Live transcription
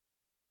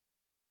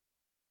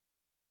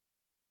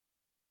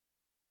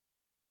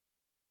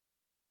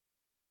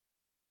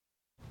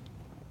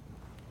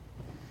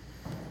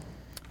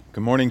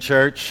Good morning,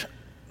 church.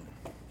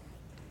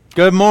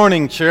 Good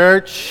morning,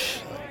 church.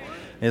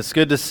 It's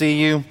good to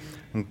see you.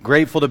 I'm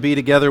grateful to be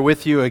together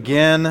with you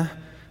again.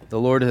 The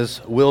Lord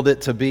has willed it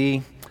to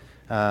be.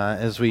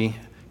 As we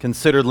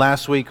considered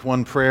last week,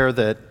 one prayer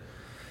that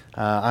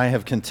I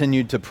have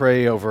continued to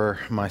pray over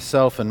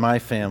myself and my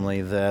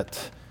family,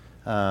 that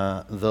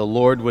the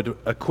Lord would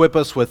equip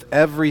us with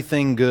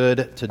everything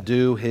good to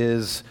do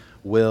His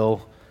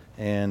will.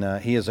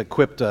 And He has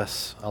equipped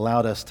us,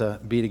 allowed us to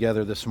be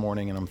together this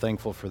morning, and I'm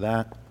thankful for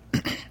that.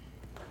 I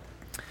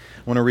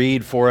want to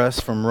read for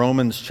us from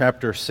Romans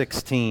chapter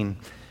 16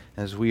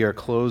 as we are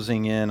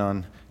closing in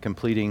on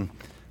completing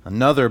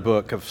another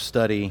book of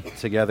study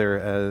together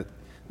at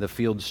the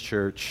Fields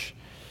Church.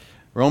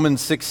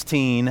 Romans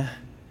 16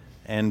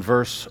 and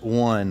verse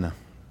 1.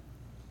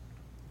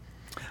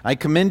 I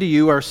commend to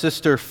you our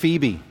sister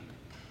Phoebe,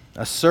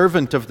 a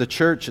servant of the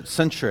church at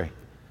Cenchreae,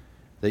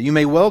 that you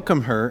may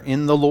welcome her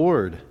in the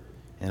Lord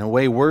in a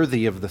way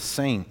worthy of the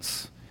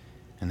saints,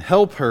 and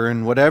help her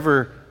in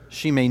whatever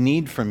she may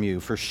need from you,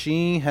 for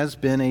she has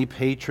been a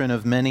patron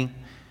of many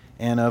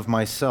and of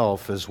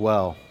myself as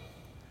well.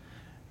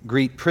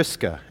 Greet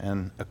Prisca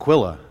and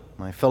Aquila,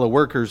 my fellow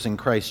workers in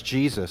Christ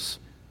Jesus,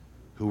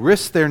 who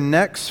risked their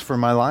necks for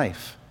my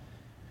life,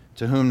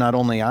 to whom not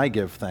only I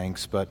give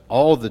thanks, but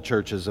all the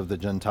churches of the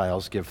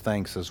Gentiles give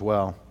thanks as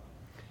well.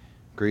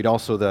 Greet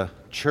also the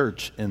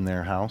church in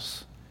their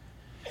house.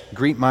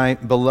 Greet my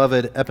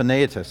beloved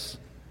Epaenetus,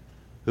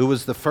 who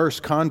was the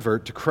first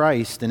convert to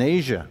Christ in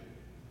Asia.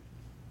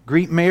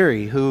 Greet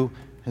Mary, who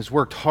has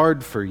worked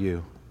hard for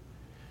you.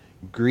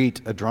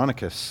 Greet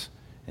Andronicus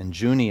and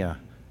Junia,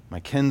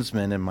 my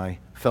kinsmen and my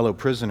fellow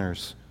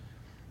prisoners.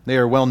 They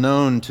are well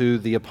known to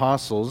the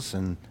apostles,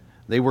 and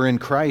they were in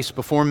Christ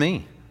before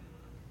me.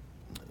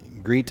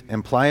 Greet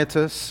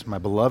Ampliatus, my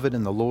beloved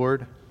in the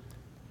Lord.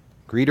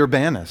 Greet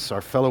Urbanus,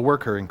 our fellow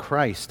worker in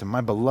Christ, and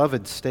my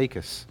beloved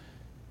Stachys.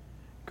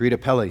 Greet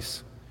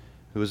Apelles,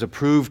 who is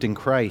approved in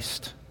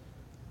Christ.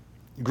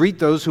 Greet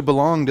those who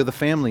belong to the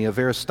family of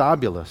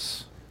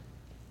Aristobulus.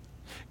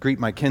 Greet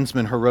my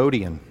kinsman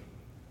Herodian.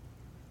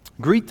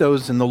 Greet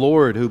those in the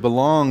Lord who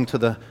belong to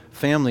the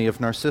family of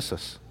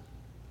Narcissus.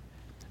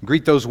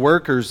 Greet those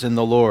workers in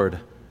the Lord,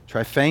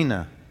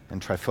 Tryphena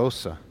and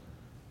Tryphosa.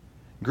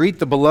 Greet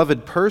the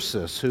beloved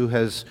Persis, who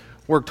has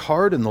worked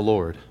hard in the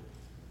Lord.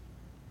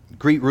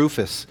 Greet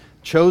Rufus,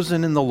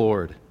 chosen in the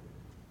Lord,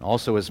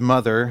 also his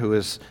mother, who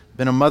has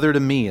been a mother to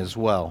me as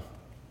well.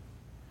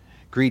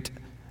 Greet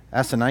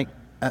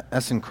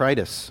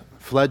Asyncritus,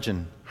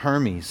 Phlegon,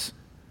 Hermes,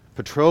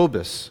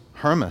 Patrobas,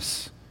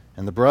 Hermas,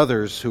 and the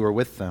brothers who are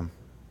with them.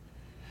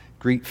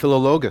 Greet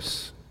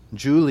Philologus,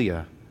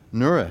 Julia,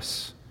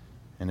 Nereus,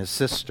 and his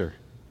sister,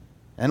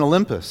 and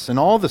Olympus, and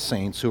all the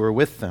saints who are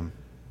with them.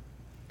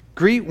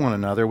 Greet one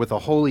another with a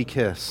holy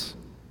kiss.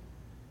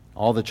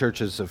 All the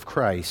churches of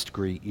Christ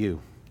greet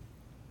you.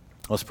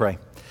 Let's pray.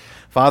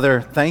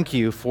 Father, thank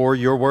you for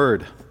your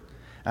word.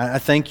 I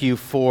thank you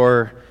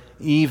for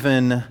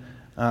even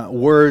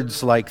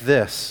words like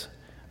this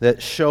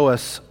that show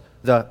us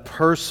the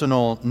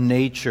personal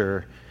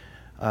nature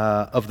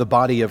of the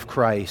body of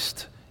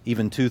Christ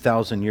even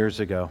 2,000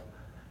 years ago.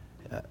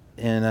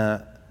 In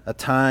a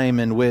time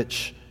in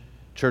which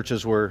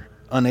churches were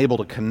unable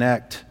to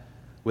connect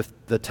with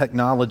the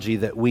technology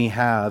that we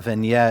have,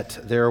 and yet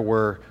there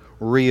were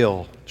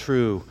real,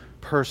 true,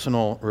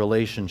 personal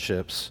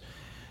relationships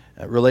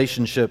that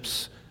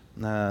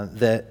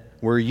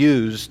were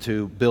used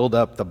to build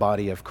up the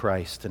body of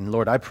Christ. And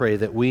Lord, I pray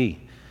that we,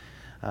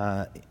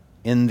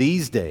 in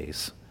these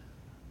days,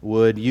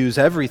 would use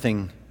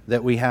everything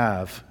that we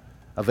have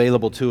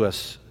available to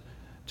us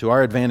to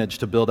our advantage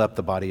to build up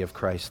the body of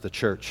Christ, the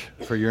church,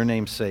 for your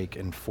name's sake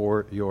and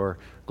for your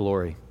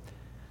glory.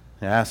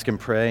 I ask and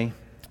pray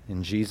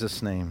in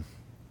Jesus' name.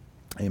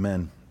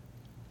 Amen.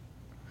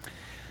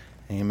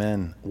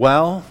 Amen.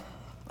 Well,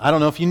 I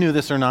don't know if you knew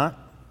this or not.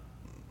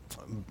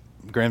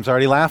 Graham's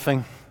already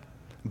laughing.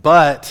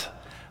 But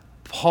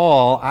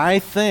Paul, I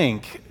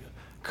think,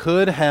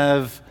 could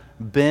have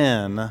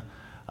been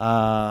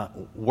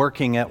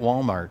working at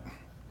Walmart.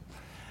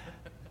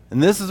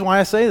 And this is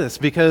why I say this,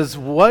 because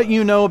what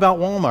you know about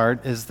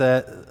Walmart is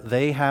that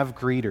they have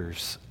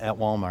greeters at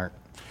Walmart.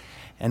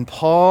 And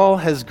Paul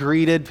has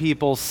greeted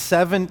people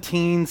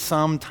 17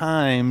 some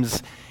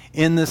times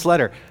in this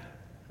letter.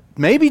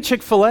 Maybe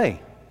Chick-fil-A.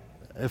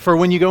 For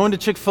when you go into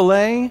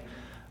Chick-fil-A,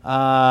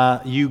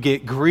 you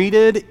get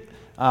greeted,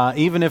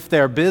 even if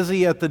they're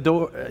busy at the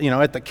door,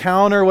 at the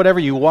counter, whatever,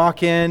 you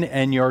walk in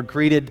and you're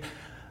greeted.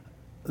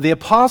 The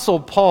Apostle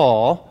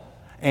Paul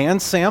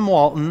and Sam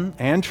Walton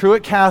and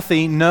Truett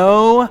Cathy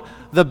know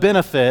the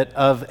benefit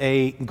of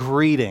a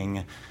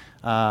greeting,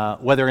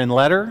 whether in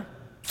letter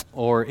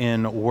or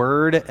in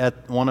word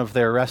at one of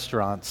their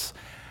restaurants.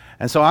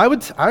 And so I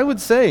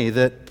would say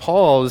that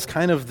Paul is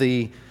kind of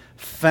the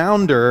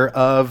founder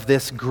of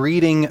this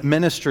greeting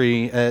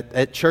ministry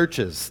at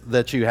churches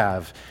that you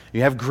have.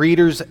 You have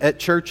greeters at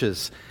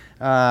churches,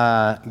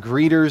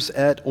 greeters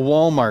at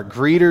Walmart,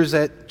 greeters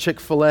at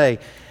Chick-fil-A.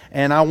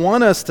 And I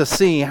want us to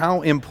see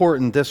how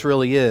important this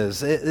really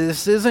is.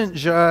 This isn't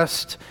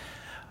just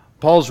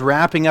Paul's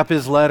wrapping up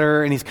his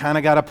letter and he's kind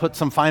of got to put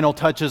some final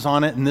touches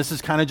on it, and this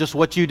is kind of just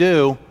what you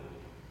do.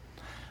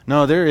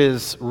 No, there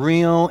is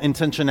real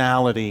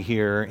intentionality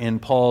here in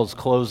Paul's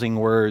closing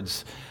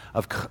words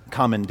of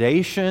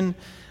commendation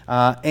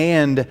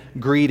and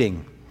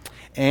greeting.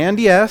 And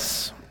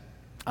yes,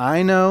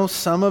 I know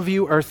some of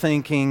you are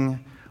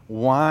thinking,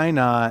 why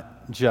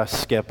not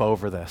just skip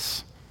over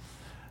this?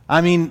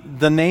 I mean,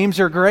 the names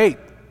are great.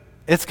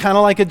 It's kind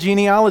of like a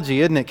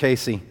genealogy, isn't it,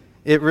 Casey?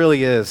 It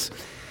really is.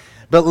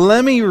 But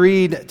let me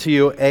read to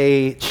you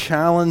a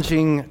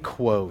challenging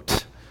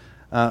quote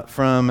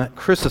from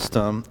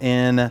Chrysostom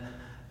in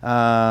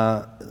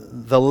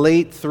the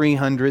late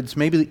 300s,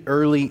 maybe the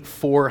early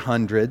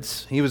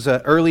 400s. He was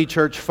an early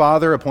church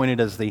father appointed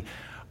as the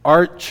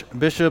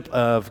Archbishop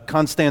of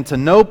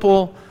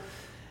Constantinople.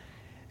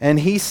 And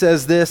he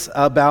says this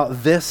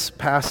about this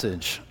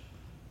passage.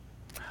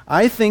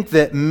 I think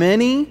that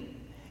many,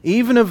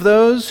 even of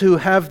those who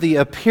have the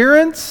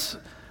appearance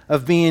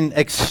of being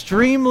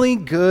extremely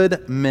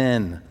good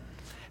men,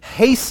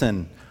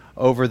 hasten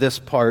over this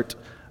part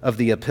of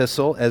the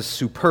epistle as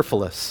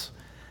superfluous.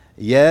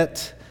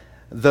 Yet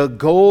the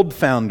Gold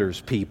Founders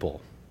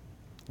people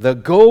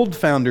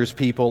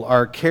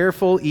are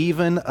careful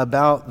even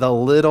about the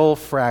little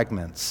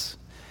fragments.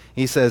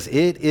 He says,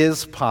 it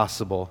is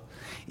possible,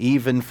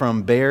 even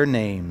from bare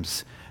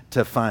names,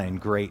 to find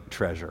great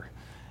treasure.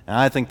 And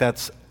I think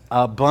that's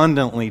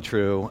abundantly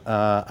true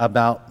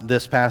about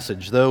this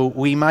passage, though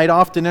we might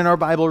often in our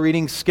Bible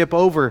reading skip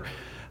over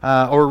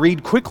or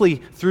read quickly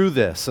through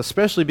this,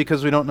 especially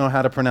because we don't know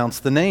how to pronounce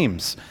the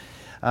names.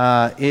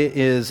 It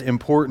is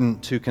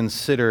important to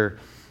consider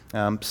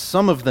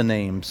some of the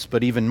names,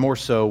 but even more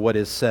so what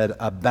is said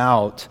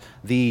about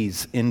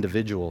these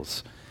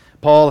individuals.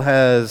 Paul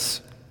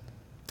has,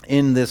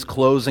 in this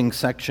closing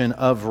section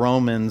of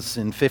Romans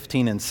in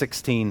 15 and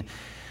 16,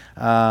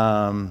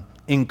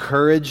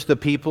 encouraged the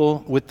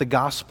people with the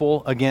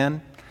gospel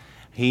again.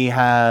 He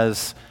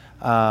has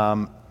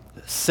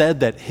said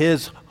that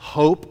his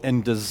hope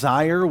and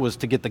desire was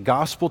to get the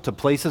gospel to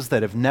places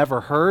that have never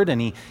heard, and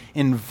he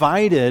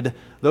invited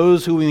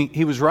those who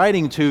he was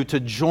writing to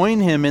join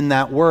him in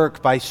that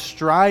work by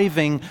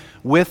striving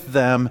with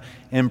them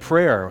in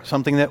prayer,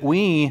 something that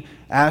we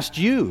asked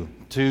you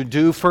to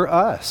do for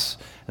us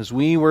as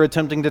we were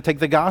attempting to take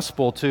the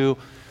gospel to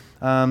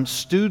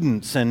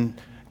students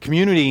and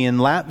community in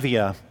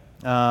Latvia,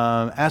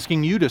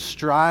 asking you to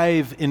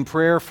strive in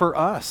prayer for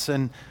us.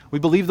 And we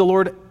believe the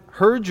Lord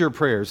heard your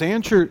prayers,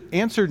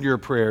 answered your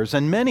prayers,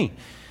 and many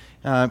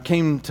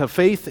came to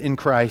faith in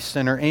Christ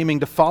and are aiming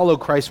to follow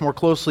Christ more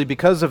closely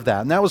because of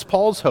that. And that was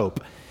Paul's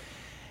hope.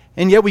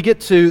 And yet we get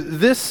to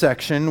this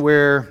section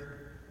where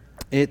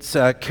it's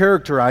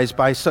characterized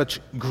by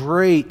such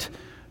great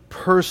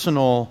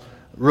personal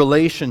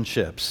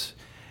relationships.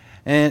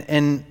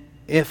 And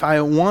if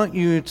I want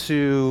you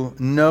to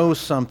know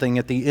something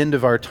at the end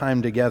of our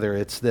time together,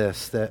 it's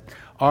this, that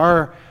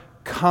our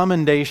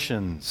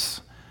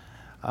commendations,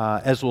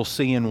 as we'll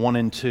see in 1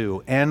 and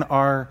 2, and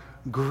our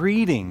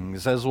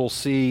greetings, as we'll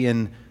see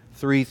in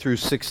 3 through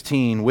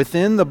 16,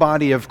 within the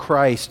body of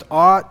Christ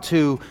ought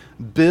to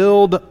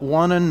build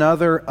one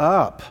another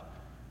up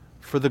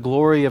for the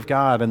glory of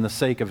God and the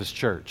sake of His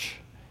church.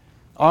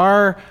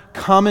 Our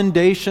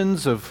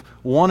commendations of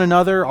one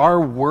another,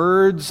 our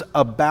words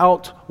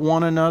about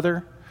one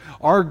another,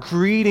 our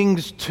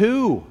greetings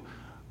to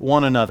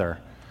one another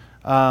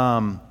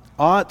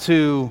ought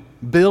to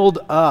build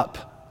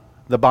up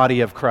the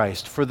body of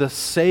Christ for the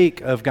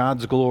sake of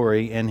God's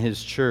glory and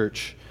His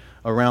church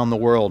around the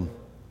world.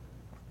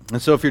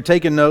 And so if you're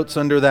taking notes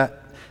under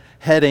that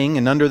heading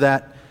and under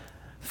that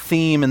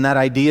theme and that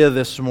idea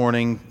this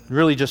morning,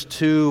 really just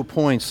 2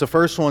 points. The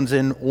first one's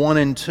in 1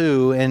 and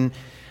 2, and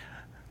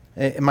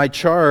my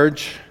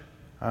charge,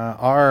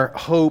 our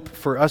hope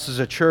for us as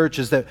a church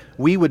is that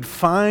we would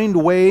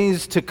find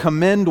ways to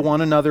commend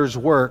one another's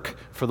work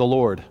for the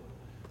Lord.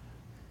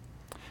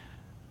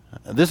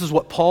 This is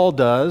what Paul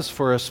does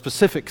for a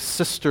specific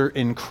sister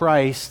in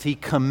Christ. He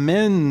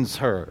commends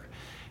her,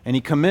 and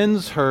he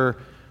commends her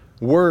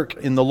work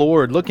in the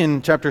Lord. Look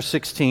in chapter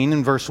 16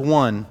 in verse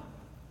 1.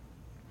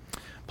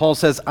 Paul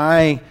says,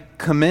 I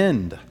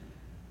commend,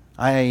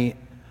 I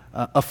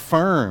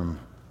affirm,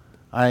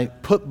 I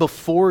put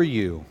before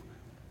you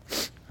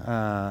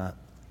our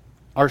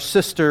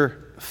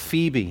sister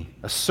Phoebe,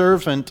 a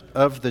servant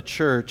of the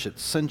church at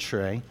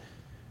Cenchreae,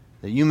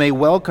 that you may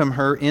welcome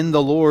her in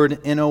the Lord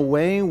in a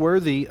way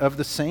worthy of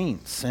the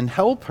saints, and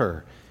help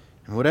her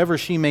in whatever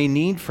she may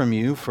need from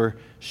you, for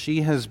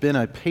she has been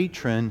a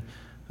patron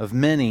of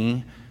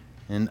many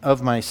and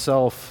of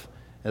myself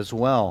as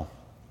well.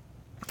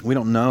 We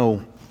don't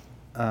know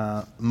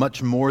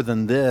much more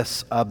than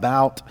this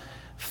about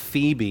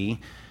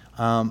Phoebe,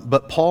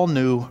 but Paul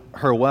knew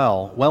her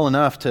well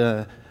enough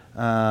to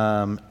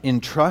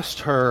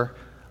entrust her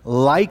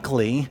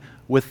likely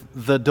with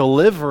the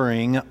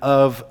delivering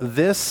of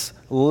this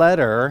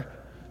letter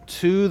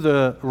to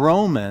the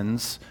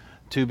Romans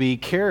to be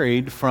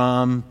carried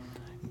from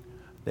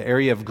the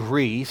area of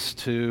Greece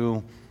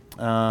to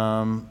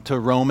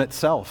Rome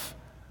itself.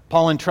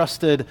 Paul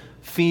entrusted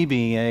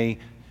Phoebe,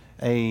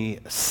 a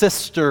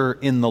sister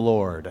in the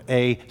Lord,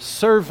 a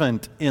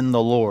servant in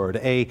the Lord,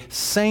 a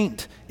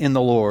saint in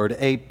the Lord,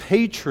 a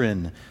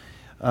patron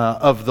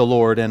of the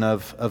Lord and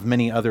of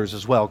many others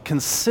as well.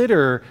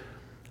 Consider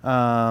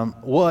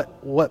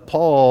what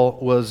Paul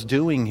was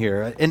doing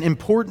here. An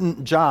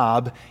important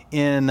job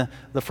in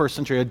the first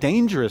century, a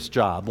dangerous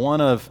job, one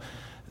of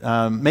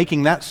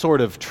making that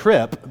sort of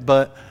trip,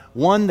 but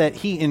one that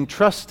he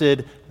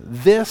entrusted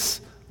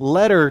this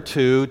letter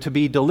to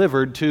be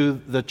delivered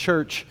to the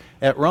church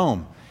at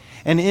Rome.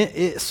 And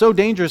it's so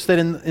dangerous that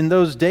in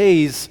those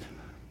days,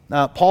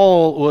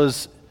 Paul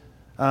was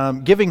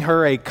giving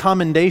her a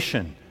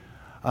commendation,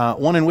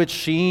 one in which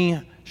she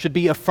should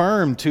be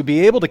affirmed to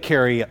be able to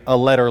carry a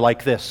letter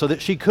like this so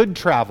that she could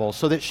travel,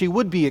 so that she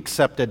would be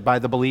accepted by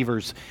the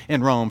believers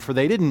in Rome, for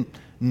they didn't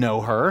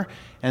know her.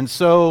 And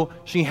so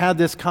she had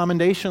this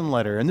commendation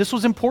letter. And this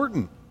was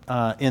important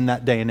in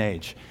that day and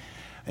age.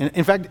 And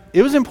in fact,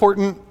 it was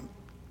important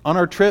on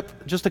our trip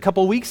just a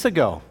couple weeks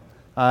ago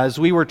as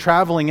we were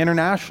traveling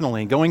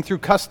internationally, going through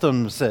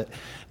customs at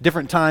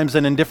different times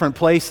and in different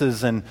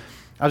places. And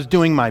I was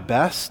doing my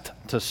best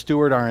to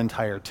steward our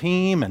entire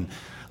team and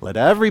let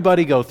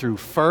everybody go through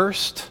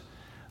first,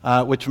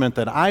 which meant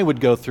that I would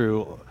go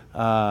through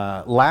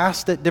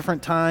last at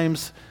different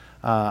times,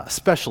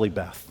 especially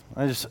Beth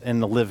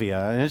and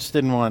Olivia. I just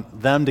didn't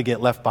want them to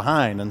get left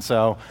behind. And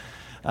so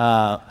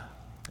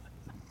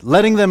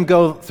letting them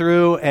go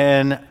through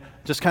and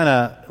just kind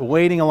of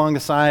waiting along the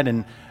side.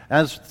 And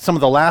as some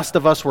of the last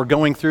of us were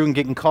going through and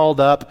getting called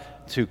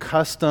up to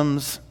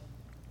customs,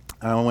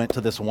 I went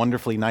to this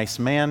wonderfully nice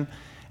man,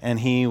 and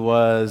he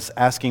was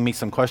asking me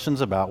some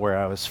questions about where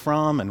I was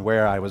from and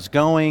where I was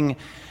going,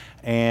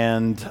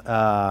 and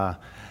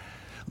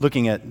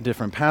looking at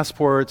different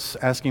passports,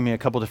 asking me a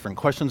couple different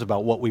questions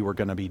about what we were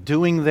going to be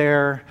doing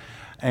there.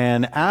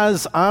 And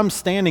as I'm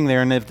standing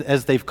there, and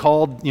as they've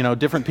called,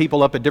 different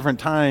people up at different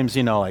times,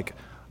 like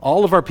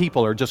all of our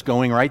people are just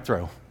going right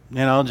through,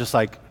 just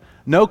like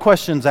no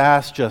questions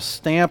asked, just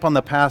stamp on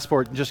the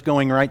passport, just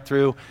going right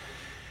through.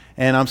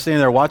 And I'm standing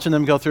there watching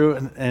them go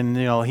through, and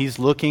he's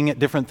looking at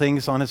different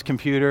things on his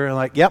computer, and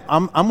like, yep,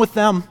 I'm with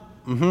them.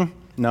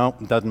 No,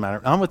 it doesn't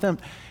matter. I'm with them.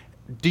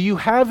 Do you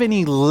have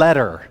any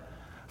letter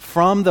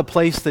from the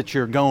place that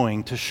you're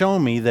going to show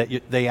me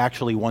that they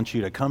actually want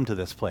you to come to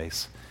this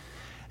place?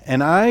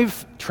 And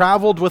I've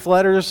traveled with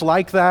letters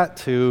like that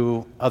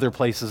to other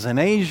places in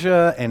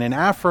Asia and in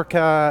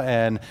Africa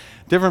and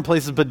different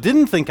places, but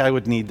didn't think I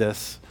would need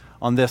this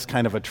on this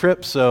kind of a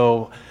trip.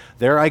 So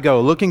there I go,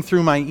 looking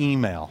through my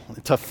email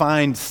to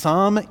find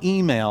some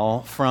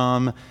email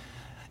from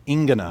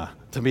Ingana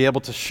to be able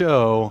to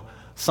show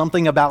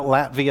something about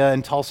Latvia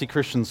and Tulsi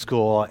Christian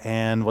School,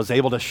 and was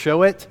able to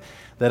show it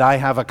that I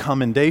have a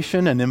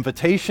commendation, an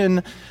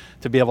invitation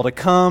to be able to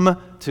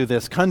come to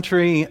this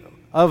country,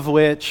 of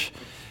which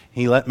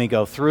he let me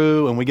go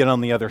through, and we get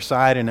on the other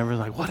side, and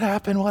everyone's like, what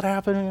happened?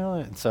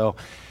 And so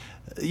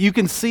you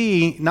can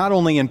see, not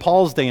only in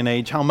Paul's day and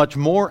age, how much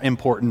more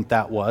important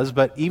that was,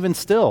 but even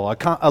still,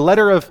 a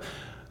letter of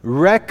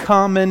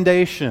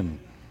recommendation.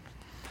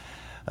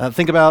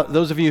 Think about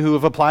those of you who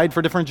have applied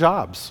for different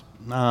jobs,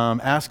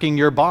 asking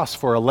your boss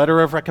for a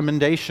letter of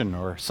recommendation,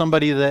 or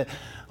somebody that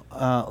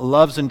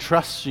loves and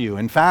trusts you.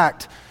 In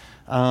fact,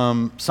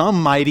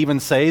 some might even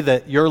say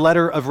that your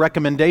letter of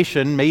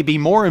recommendation may be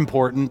more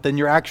important than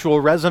your actual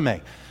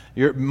resume,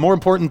 more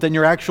important than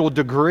your actual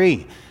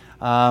degree,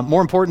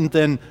 more important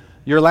than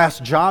your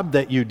last job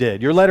that you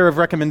did. Your letter of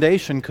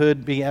recommendation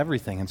could be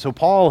everything. And so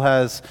Paul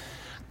has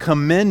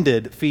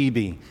commended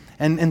Phoebe,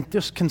 and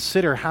just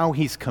consider how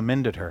he's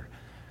commended her.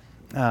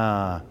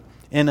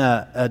 In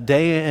a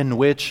day in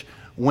which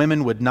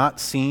women would not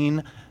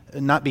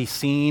be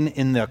seen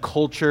in the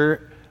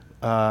culture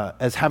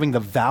as having the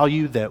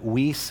value that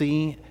we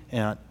see,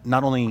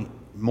 not only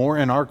more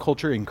in our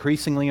culture,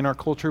 increasingly in our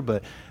culture,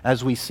 but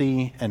as we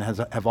see and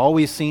have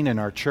always seen in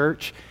our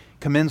church,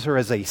 commends her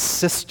as a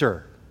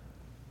sister,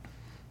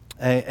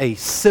 a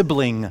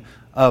sibling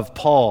of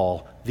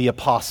Paul the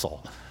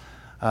apostle,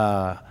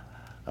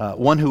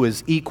 one who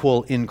is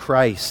equal in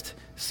Christ,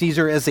 sees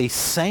her as a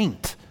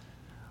saint,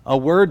 a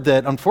word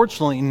that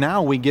unfortunately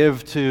now we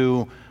give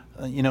to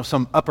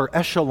some upper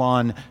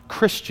echelon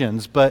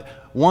Christians, but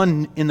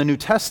one in the New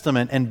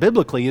Testament and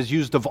biblically is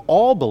used of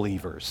all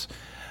believers,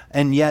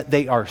 and yet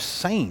they are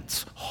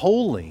saints,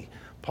 holy.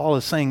 Paul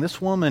is saying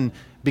this woman,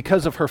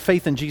 because of her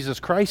faith in Jesus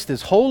Christ,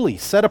 is holy,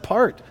 set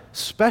apart,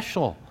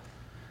 special.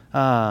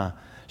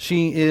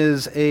 She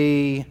is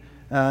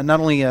not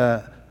only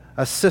a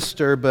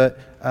sister, but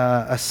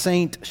a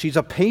saint. She's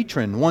a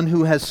patron, one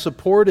who has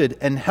supported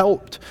and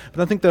helped.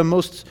 But I think the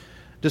most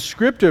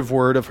descriptive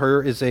word of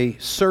her is a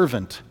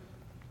servant.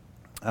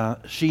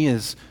 She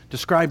is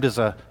described as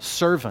a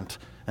servant.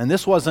 And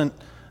this wasn't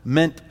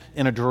meant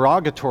in a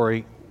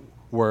derogatory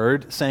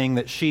word, saying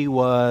that she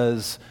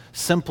was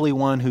simply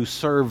one who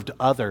served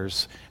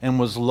others and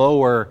was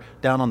lower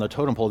down on the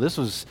totem pole. This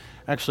was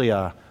actually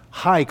a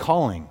high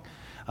calling.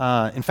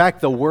 In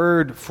fact, the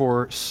word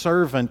for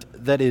servant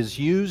that is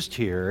used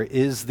here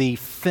is the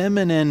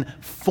feminine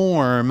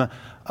form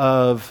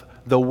of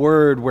the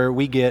word where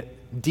we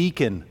get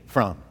deacon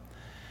from.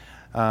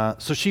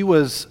 So she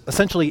was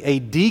essentially a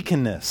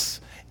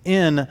deaconess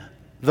in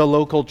the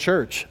local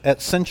church at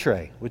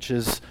Cenchreae, which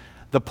is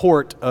the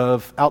port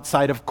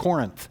outside of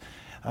Corinth.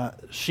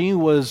 She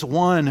was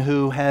one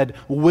who had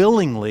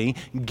willingly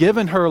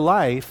given her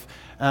life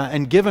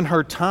and given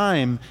her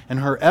time and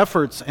her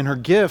efforts and her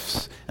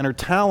gifts and her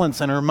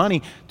talents and her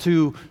money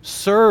to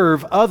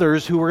serve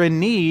others who were in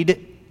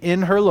need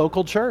in her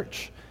local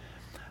church.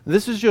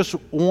 This is just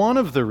one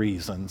of the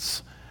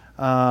reasons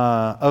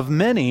of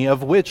many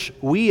of which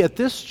we at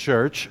this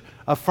church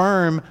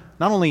affirm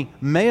not only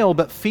male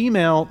but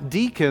female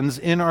deacons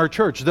in our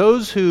church,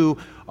 those who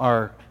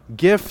are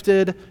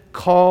gifted,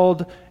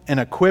 called, and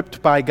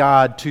equipped by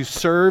God to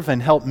serve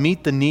and help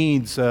meet the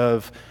needs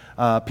of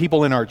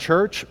people in our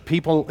church,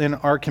 people in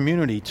our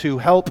community, to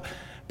help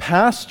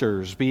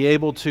pastors be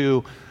able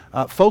to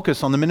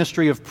focus on the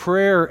ministry of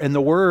prayer and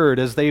the Word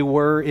as they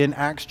were in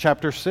Acts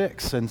chapter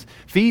 6. And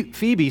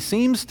Phoebe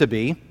seems to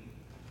be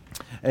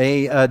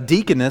a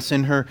deaconess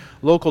in her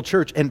local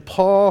church, and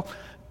Paul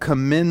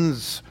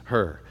commends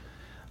her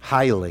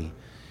highly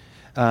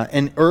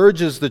and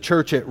urges the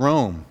church at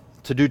Rome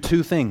to do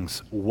two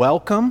things: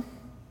 welcome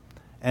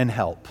and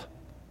help.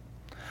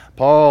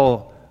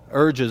 Paul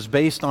urges,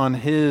 based on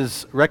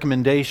his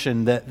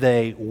recommendation, that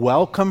they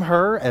welcome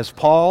her, as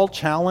Paul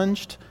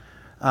challenged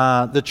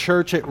the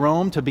church at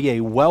Rome to be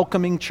a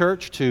welcoming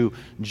church to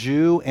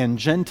Jew and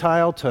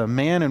Gentile, to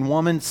man and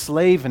woman,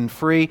 slave and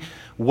free.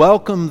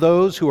 Welcome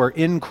those who are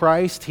in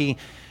Christ. He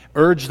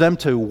urged them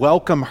to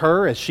welcome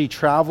her as she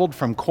traveled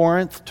from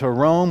Corinth to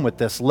Rome with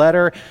this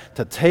letter,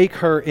 to take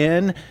her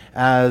in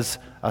as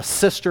a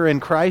sister in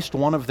Christ,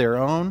 one of their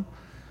own.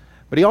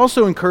 But he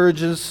also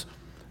encourages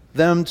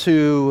them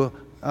to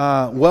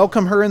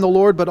welcome her in the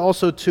Lord, but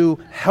also to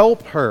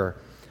help her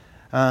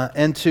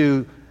and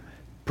to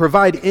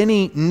provide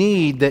any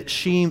need that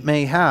she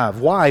may have.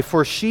 Why?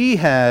 For she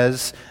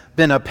has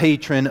been a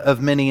patron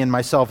of many and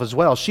myself as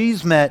well.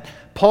 She's met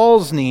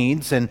Paul's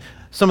needs and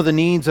some of the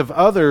needs of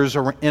others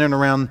in and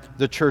around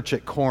the church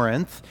at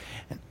Corinth.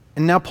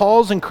 And now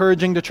Paul's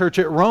encouraging the church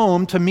at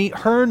Rome to meet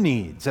her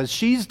needs. As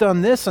she's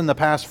done this in the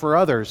past for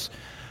others,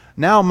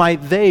 now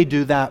might they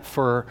do that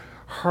for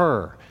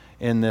her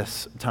in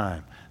this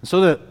time.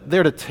 So that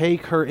they're to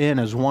take her in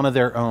as one of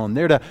their own.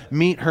 They're to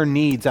meet her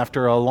needs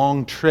after a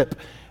long trip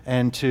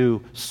and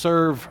to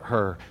serve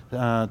her,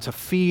 to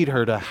feed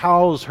her, to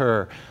house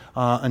her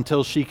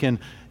until she can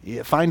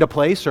find a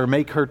place or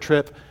make her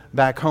trip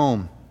back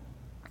home.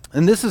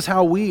 And this is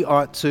how we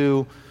ought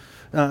to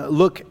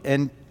look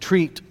and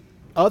treat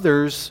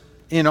others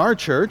in our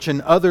church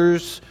and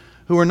others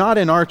who are not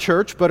in our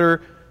church but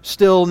are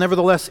still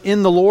nevertheless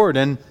in the Lord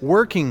and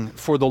working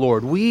for the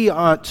Lord. We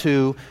ought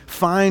to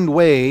find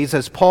ways,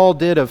 as Paul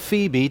did of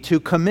Phoebe, to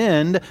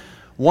commend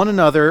one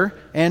another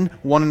and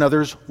one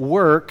another's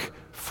work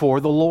for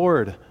the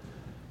Lord.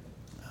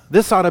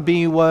 This ought to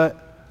be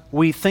what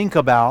we think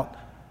about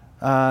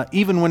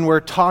even when we're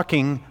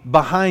talking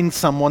behind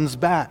someone's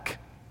back.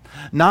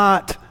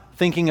 Not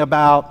thinking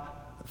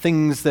about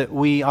things that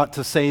we ought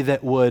to say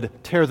that would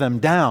tear them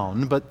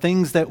down, but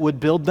things that would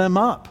build them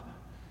up.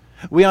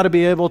 We ought to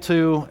be able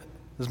to,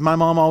 as my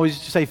mom always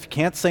used to say, if you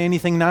can't say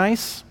anything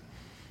nice,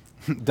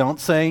 don't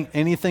say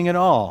anything at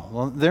all.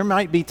 Well, there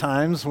might be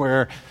times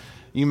where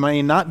you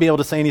may not be able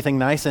to say anything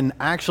nice and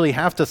actually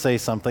have to say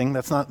something.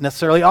 That's not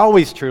necessarily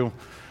always true,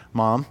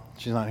 Mom.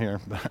 She's not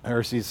here,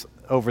 or she's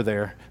over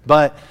there.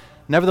 But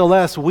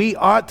nevertheless, we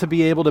ought to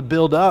be able to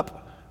build up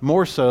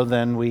more so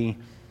than we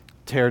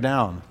tear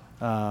down.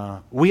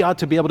 We ought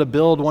to be able to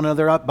build one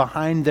another up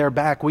behind their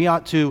back. We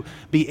ought to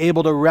be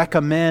able to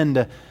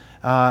recommend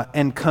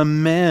and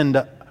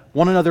commend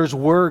one another's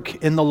work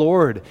in the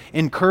Lord,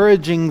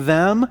 encouraging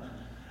them,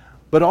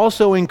 but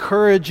also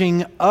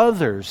encouraging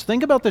others.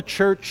 Think about the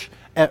church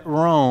at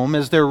Rome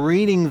as they're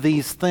reading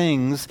these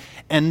things,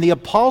 and the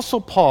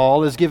Apostle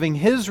Paul is giving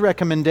his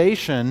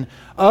recommendation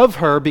of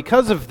her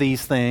because of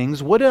these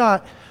things. Would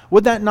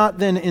that not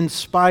then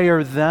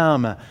inspire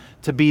them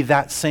to be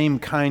that same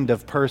kind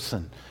of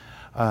person?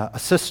 A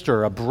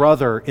sister, a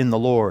brother in the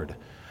Lord,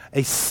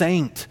 a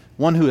saint,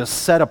 one who is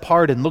set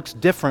apart and looks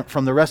different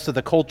from the rest of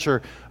the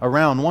culture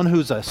around, one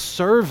who's a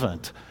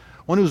servant,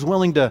 one who's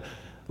willing to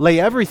lay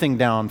everything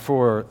down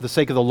for the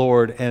sake of the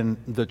Lord and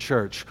the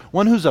church,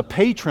 one who's a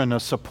patron, a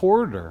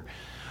supporter.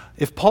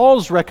 If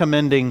Paul's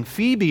recommending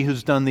Phoebe,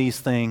 who's done these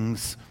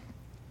things,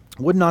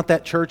 would not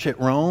that church at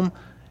Rome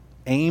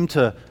aim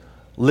to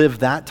live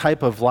that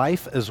type of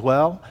life as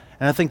well?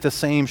 And I think the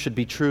same should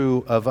be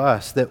true of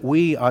us, that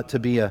we ought to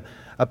be a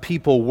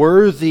people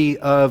worthy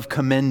of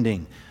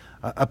commending,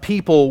 a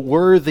people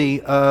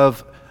worthy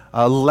of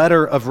a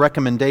letter of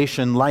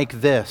recommendation like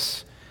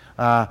this,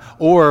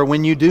 or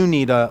when you do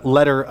need a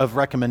letter of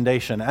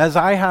recommendation. As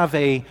I have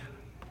a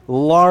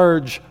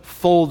large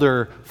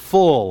folder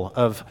full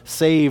of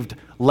saved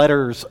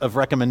letters of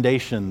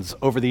recommendations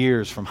over the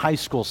years from high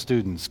school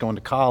students going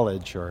to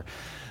college, or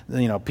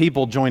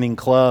people joining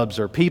clubs,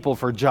 or people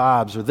for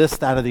jobs, or this,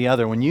 that, or the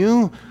other. When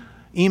you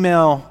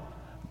email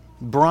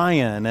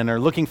Brian and are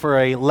looking for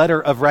a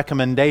letter of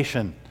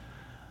recommendation,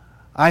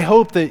 I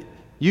hope that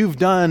you've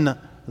done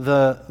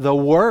the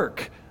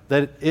work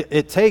that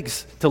it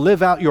takes to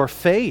live out your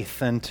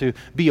faith and to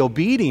be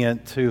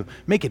obedient, to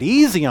make it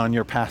easy on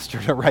your pastor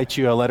to write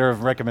you a letter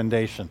of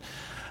recommendation.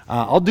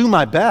 I'll do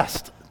my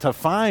best to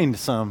find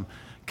some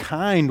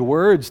kind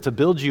words to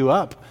build you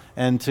up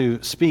and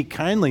to speak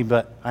kindly,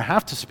 but I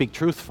have to speak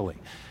truthfully.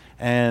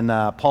 And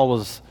Paul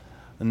was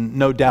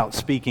no doubt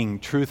speaking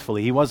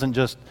truthfully. He wasn't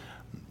just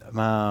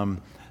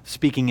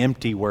speaking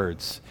empty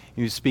words.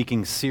 He was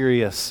speaking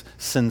serious,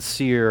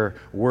 sincere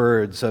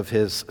words of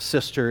his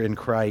sister in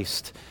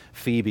Christ,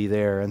 Phoebe,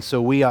 there. And so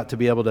we ought to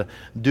be able to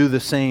do the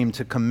same,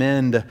 to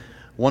commend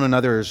one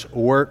another's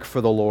work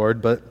for the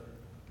Lord. But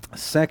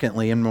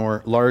secondly, and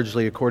more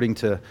largely according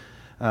to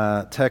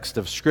text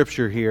of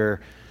Scripture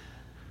here,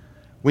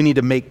 we need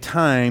to make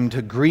time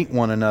to greet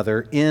one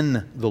another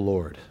in the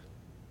Lord.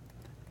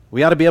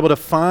 We ought to be able to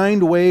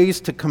find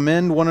ways to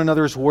commend one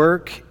another's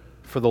work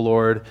for the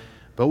Lord,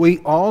 but we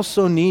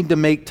also need to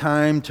make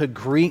time to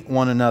greet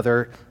one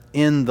another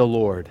in the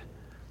Lord.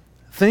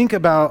 Think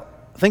about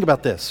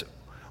this.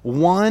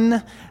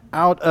 1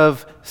 out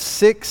of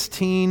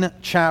 16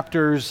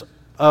 chapters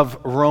of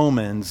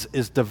Romans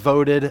is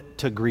devoted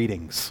to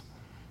greetings.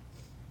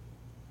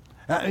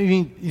 I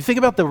mean, you think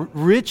about the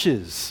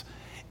riches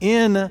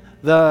in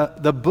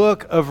the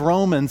book of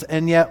Romans,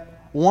 and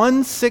yet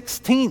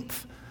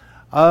 1/16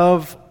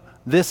 of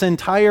this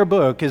entire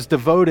book is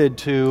devoted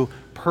to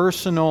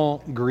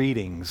personal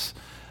greetings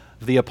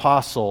of the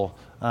apostle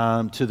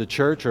to the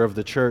church, or of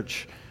the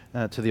church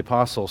to the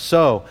apostle.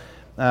 So,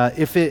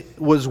 if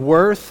it was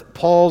worth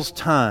Paul's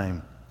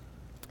time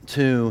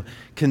to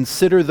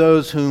consider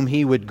those whom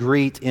he would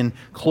greet in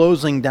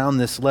closing down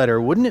this letter,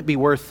 wouldn't it be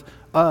worth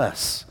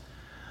us?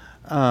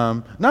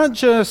 Not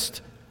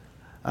just,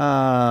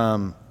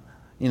 when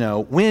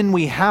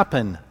we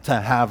happen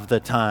to have the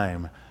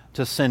time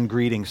to send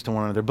greetings to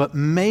one another, but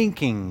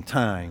making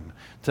time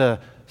to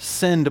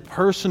send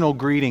personal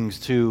greetings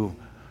to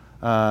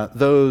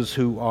those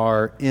who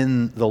are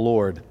in the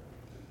Lord.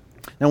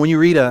 Now, when you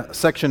read a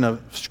section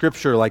of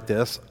Scripture like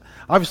this,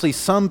 obviously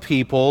some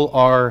people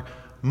are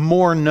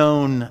more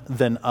known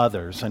than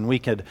others, and we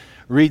could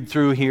read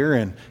through here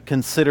and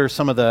consider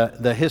some of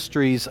the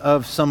histories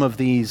of some of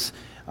these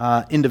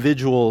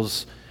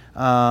individuals,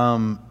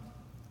 and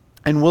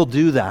we'll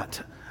do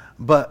that.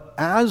 But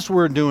as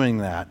we're doing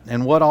that,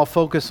 and what I'll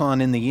focus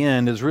on in the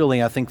end is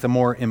really, I think, the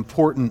more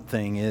important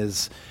thing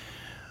is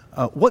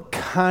what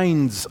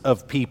kinds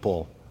of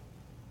people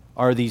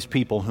are these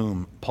people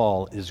whom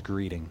Paul is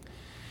greeting?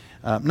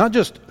 Not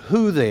just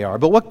who they are,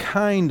 but what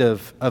kind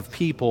of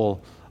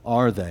people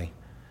are they?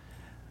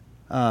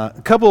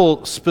 A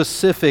couple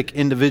specific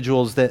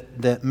individuals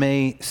that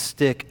may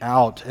stick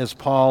out as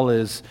Paul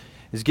is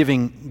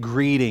giving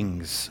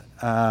greetings.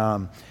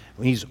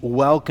 He's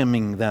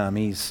welcoming them.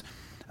 He's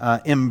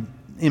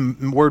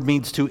word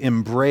means to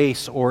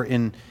embrace or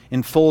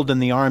enfold in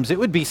the arms. It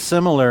would be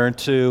similar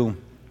to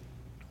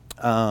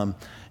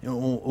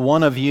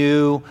one of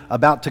you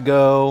about to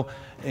go,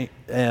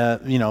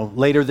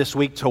 later this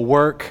week to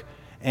work,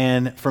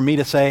 and for me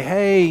to say,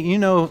 hey,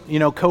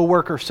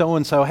 coworker so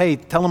and so, hey,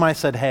 tell them I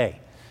said hey.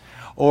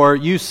 Or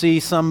you see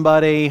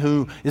somebody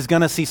who is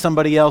going to see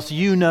somebody else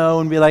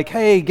and be like,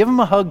 hey, give them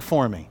a hug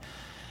for me.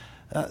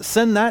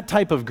 Send that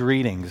type of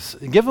greetings.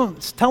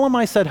 Tell them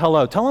I said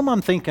hello. Tell them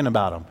I'm thinking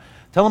about them.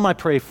 Tell them I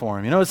pray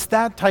for them. It's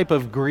that type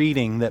of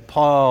greeting that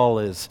Paul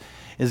is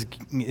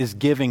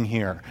giving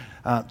here,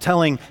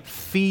 telling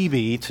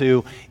Phoebe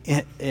to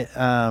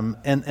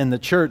and the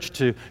church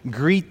to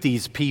greet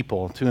these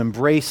people, to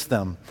embrace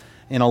them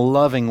in a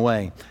loving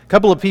way. A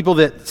couple of people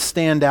that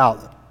stand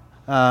out.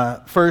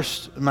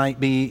 First might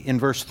be in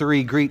verse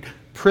 3, greet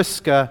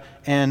Prisca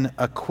and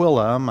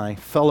Aquila, my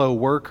fellow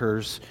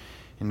workers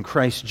in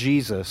Christ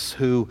Jesus,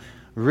 who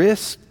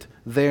risked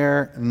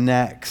their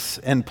necks.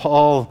 And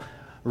Paul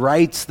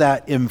writes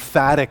that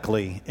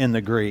emphatically in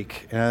the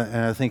Greek.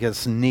 And I think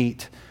it's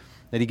neat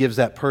that he gives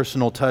that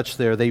personal touch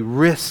there. They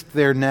risked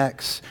their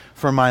necks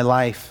for my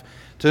life,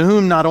 to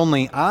whom not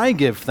only I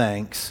give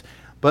thanks,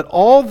 but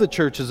all the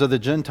churches of the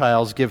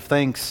Gentiles give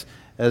thanks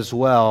as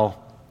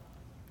well.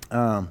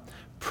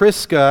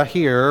 Prisca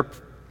here,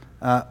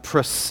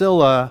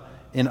 Priscilla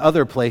in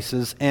other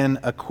places, and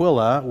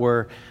Aquila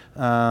were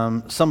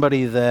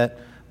somebody that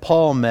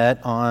Paul met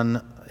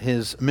on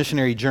his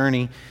missionary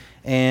journey.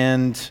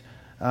 And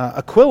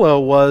Aquila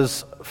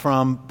was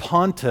from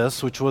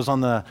Pontus, which was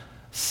on the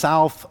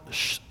south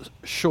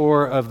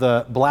shore of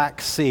the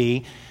Black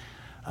Sea.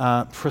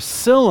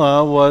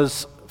 Priscilla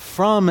was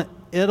from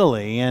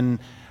Italy, and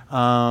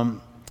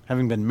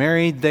having been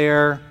married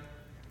there,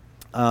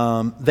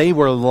 they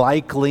were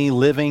likely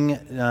living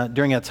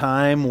during a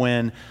time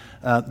when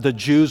the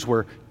Jews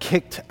were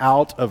kicked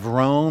out of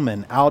Rome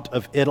and out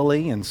of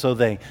Italy, and so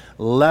they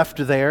left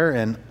there,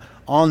 and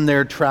on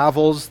their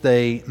travels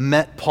they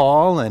met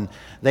Paul, and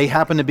they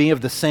happened to be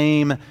of the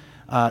same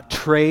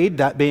trade,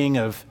 that being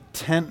of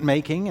tent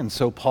making, and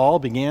so Paul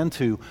began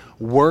to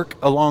work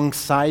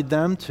alongside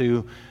them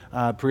to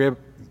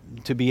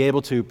be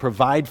able to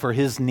provide for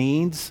his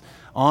needs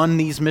on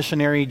these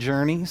missionary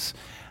journeys.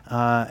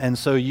 And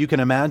so you can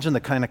imagine the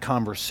kind of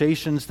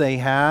conversations they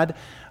had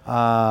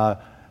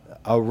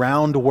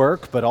around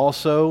work, but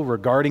also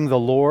regarding the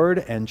Lord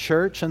and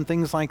church and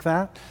things like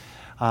that.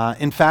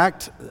 In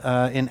fact,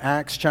 in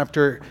Acts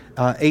chapter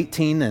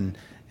 18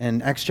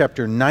 and Acts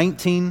chapter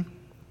 19,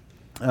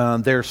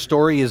 their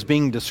story is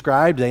being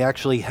described. They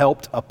actually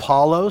helped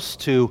Apollos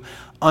to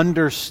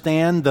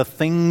understand the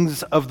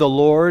things of the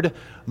Lord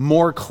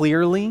more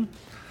clearly.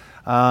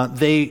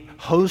 They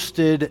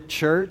hosted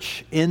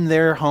church in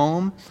their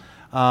home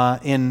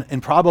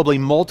in probably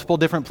multiple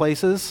different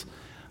places,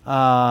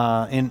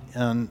 in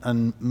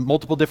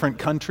multiple different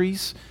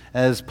countries,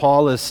 as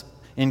Paul is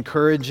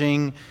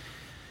encouraging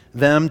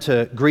them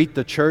to greet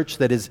the church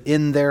that is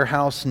in their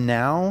house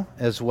now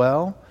as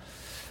well.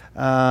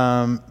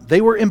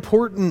 They were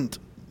important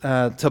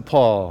to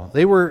Paul.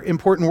 They were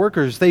important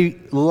workers. They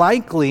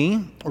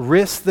likely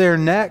risked their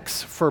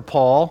necks for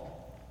Paul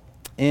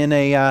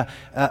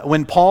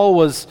when Paul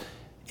was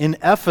in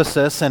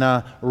Ephesus and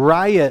a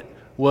riot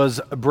was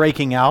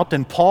breaking out,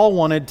 and Paul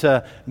wanted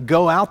to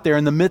go out there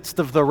in the midst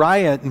of the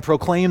riot and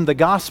proclaim the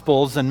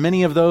Gospels, and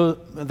many of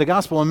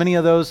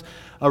those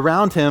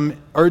around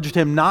him urged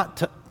him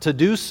not to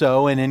do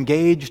so, and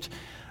engaged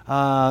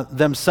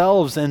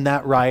themselves in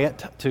that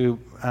riot to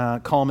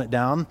calm it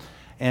down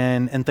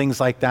and things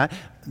like that.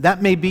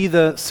 That may be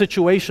the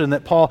situation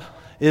that Paul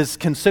is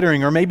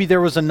considering, or maybe there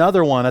was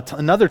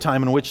another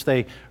time in which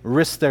they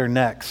risked their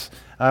necks,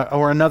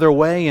 or another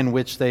way in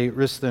which they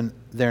risked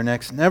their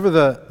necks.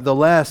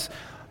 Nevertheless,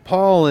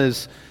 Paul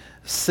is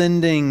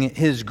sending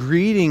his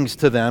greetings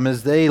to them,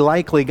 as they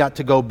likely got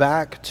to go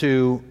back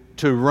to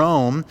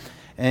Rome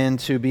and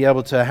to be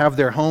able to have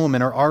their home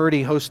and are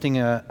already hosting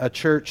a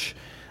church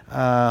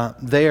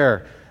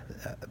there.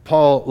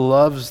 Paul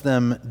loves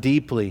them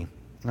deeply.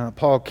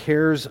 Paul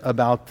cares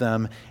about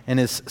them and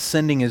is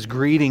sending his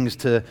greetings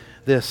to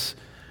this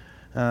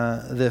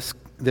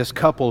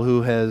couple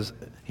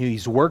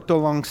he's worked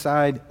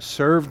alongside,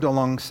 served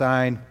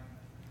alongside,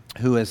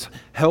 who has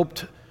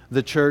helped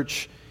the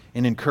church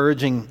in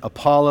encouraging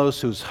Apollos,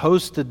 who's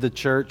hosted the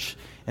church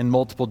in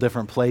multiple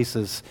different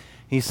places.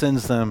 He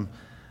sends them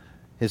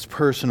his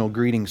personal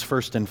greetings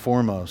first and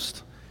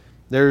foremost.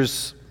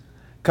 There's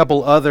a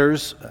couple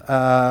others,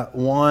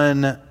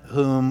 one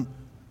whom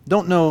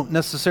don't know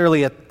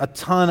necessarily a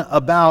ton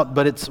about,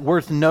 but it's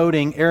worth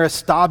noting,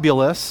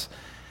 Aristobulus,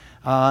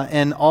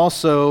 and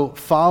also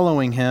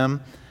following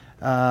him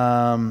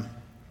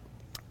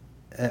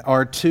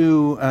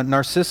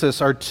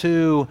Narcissus are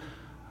two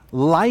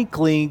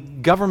likely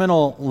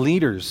governmental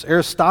leaders.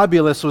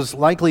 Aristobulus was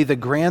likely the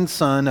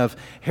grandson of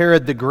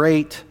Herod the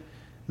Great,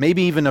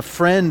 maybe even a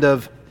friend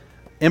of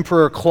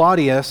Emperor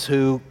Claudius,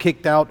 who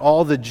kicked out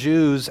all the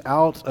Jews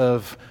out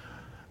of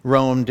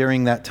Rome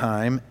during that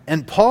time.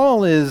 And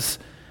Paul is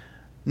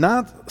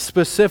not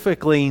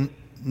specifically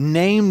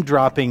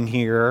name-dropping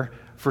here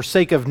for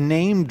sake of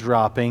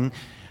name-dropping,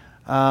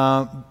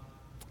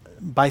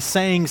 by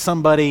saying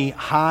somebody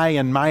high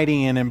and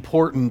mighty and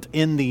important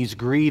in these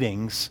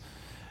greetings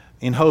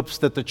in hopes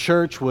that the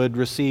church would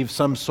receive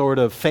some sort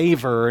of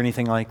favor or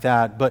anything like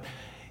that, but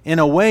in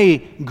a way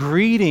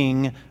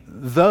greeting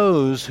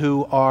those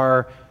who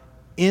are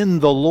in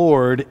the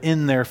Lord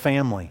in their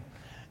family.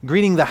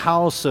 Greeting the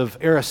house of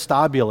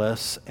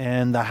Aristobulus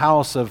and the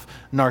house of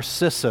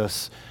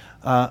Narcissus,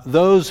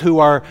 those who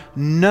are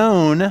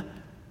known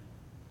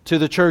to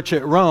the church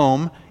at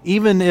Rome,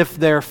 even if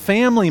their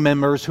family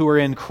members who are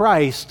in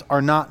Christ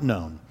are not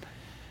known.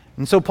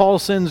 And so Paul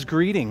sends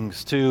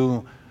greetings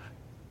to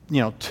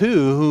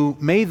two who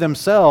may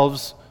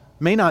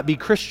not be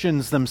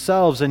Christians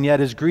themselves, and yet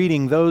is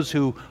greeting those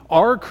who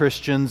are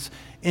Christians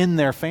in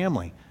their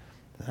family,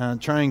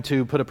 trying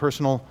to put a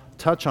personal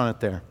touch on it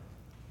there.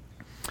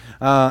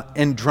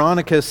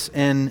 Andronicus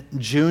and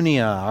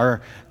Junia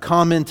are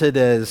commented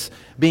as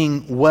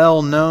being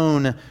well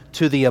known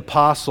to the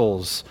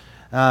apostles,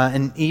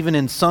 and even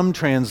in some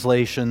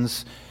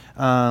translations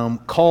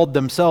called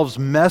themselves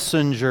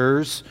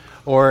messengers,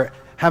 or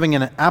having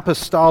an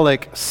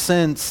apostolic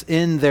sense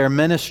in their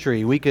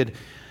ministry. We could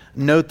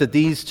note that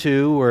these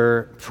two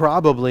were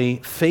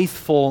probably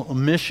faithful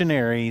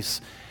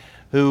missionaries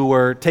who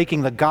were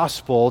taking the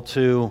gospel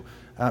to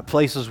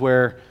places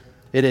where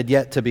it had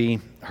yet to be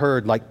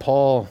heard, like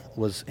Paul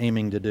was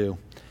aiming to do.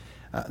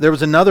 There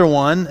was another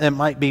one that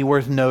might be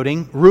worth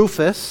noting,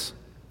 Rufus.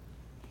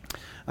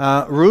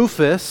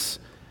 Rufus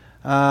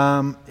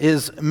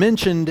is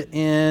mentioned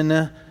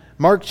in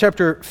Mark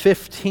chapter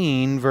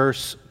 15,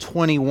 verse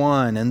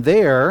 21. And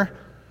there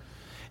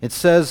it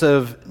says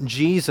of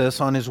Jesus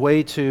on his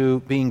way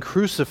to being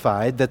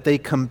crucified that they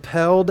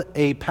compelled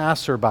a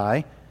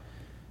passerby,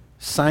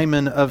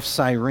 Simon of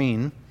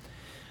Cyrene,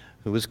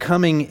 who was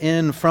coming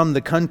in from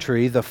the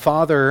country, the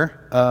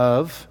father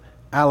of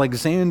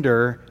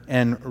Alexander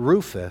and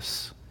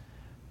Rufus,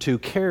 to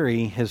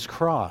carry his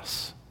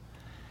cross.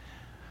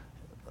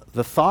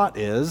 The thought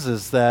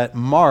is that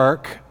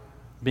Mark,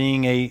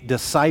 being a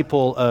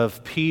disciple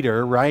of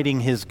Peter,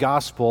 writing his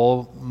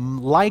gospel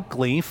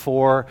likely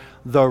for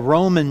the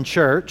Roman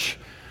church,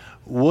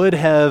 would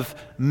have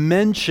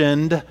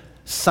mentioned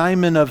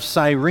Simon of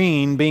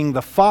Cyrene being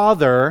the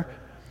father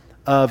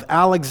of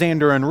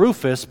Alexander and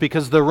Rufus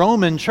because the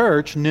Roman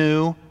church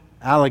knew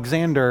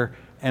Alexander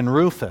and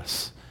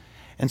Rufus.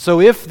 And so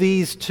if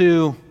these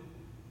two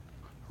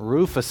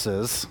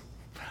Rufuses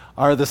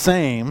are the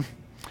same,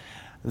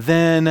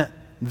 then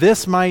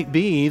this might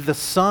be the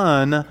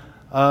son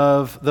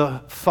of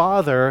the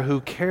Father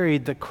who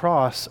carried the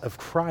cross of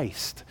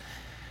Christ.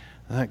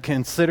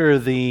 Consider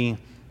the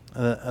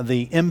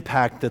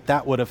impact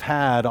that would have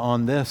had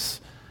on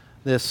this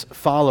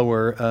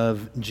follower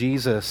of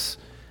Jesus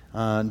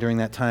during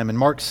that time. And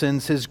Mark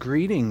sends his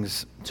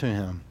greetings to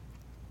him.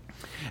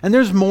 And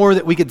there's more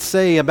that we could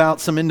say about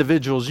some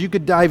individuals. You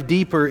could dive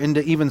deeper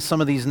into even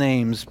some of these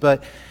names,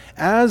 but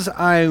as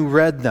I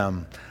read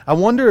them, I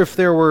wonder if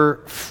there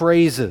were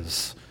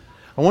phrases.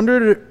 I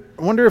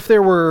wonder if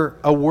there were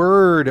a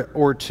word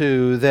or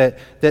two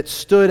that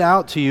stood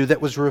out to you that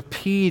was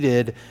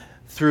repeated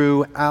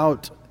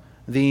throughout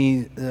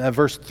the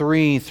verse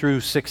 3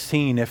 through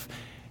 16.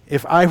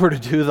 If I were to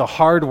do the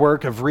hard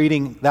work of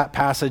reading that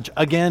passage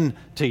again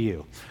to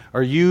you,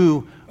 or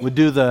you would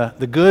do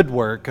the good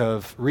work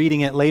of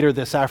reading it later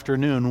this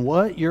afternoon,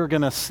 what you're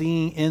going to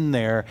see in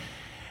there,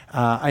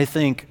 I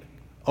think,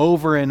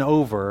 over and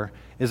over,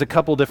 is a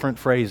couple different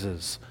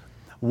phrases.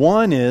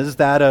 One is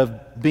that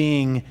of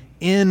being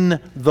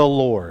in the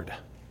Lord,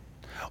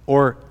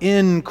 or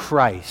in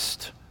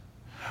Christ,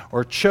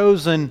 or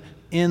chosen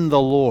in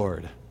the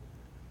Lord.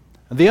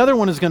 The other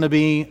one is going to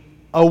be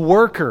a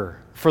worker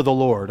for the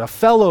Lord, a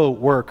fellow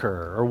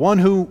worker, or one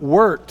who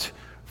worked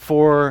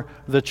for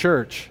the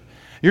church.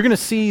 You're going to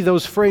see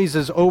those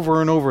phrases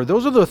over and over.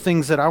 Those are the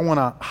things that I want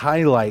to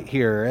highlight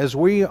here as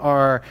we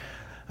are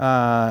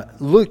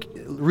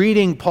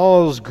reading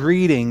Paul's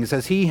greetings,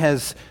 as he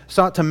has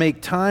sought to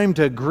make time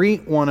to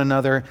greet one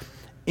another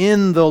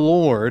in the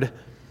Lord,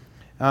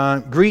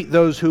 greet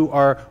those who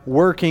are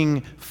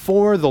working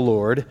for the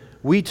Lord.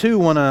 We too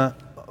want to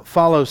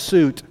follow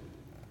suit.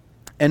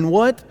 And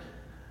what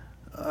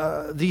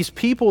these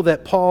people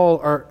that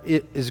Paul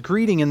is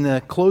greeting in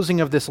the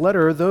closing of this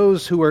letter are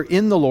those who are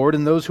in the Lord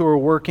and those who are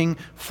working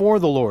for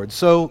the Lord.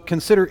 So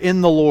consider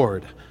in the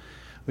Lord.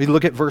 We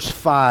look at verse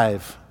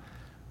 5.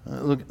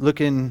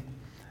 Look in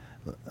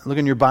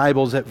your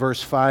Bibles at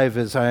verse 5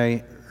 as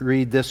I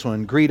read this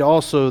one. Greet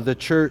also the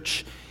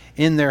church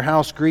in their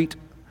house. Greet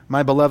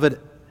my beloved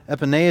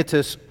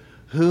Epaenetus,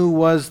 who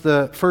was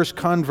the first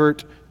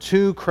convert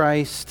to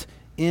Christ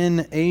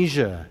in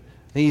Asia.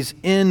 He's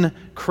in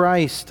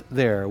Christ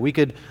there. We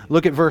could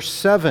look at verse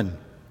 7.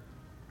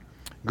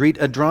 Greet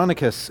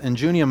Andronicus and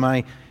Junia,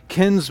 my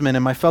kinsmen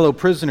and my fellow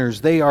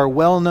prisoners. They are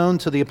well known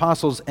to the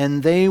apostles,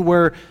 and they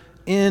were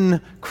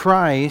in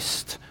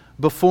Christ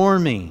before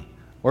me.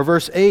 Or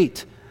verse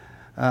 8,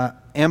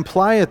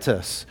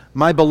 Ampliatus,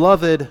 my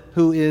beloved,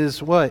 who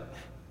is what?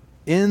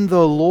 In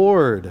the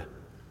Lord.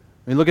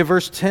 We look at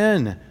verse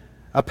 10,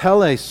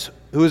 Apelles,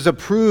 who is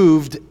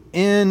approved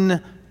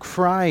in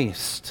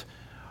Christ.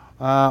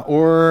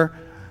 Or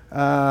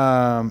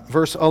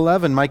verse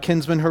 11, my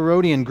kinsman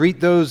Herodian, greet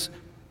those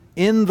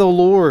in the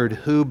Lord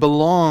who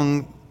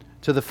belong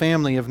to the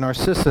family of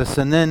Narcissus.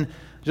 And then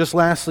just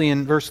lastly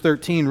in verse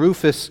 13,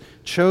 Rufus,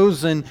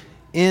 chosen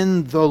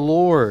in the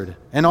Lord,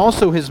 and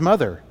also his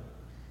mother,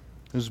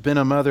 who's been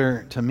a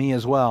mother to me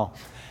as well.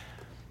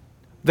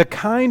 The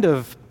kind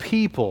of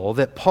people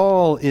that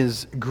Paul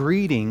is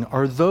greeting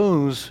are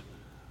those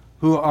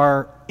who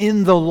are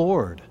in the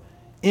Lord,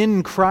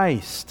 in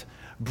Christ,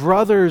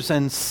 brothers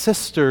and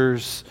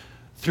sisters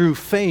through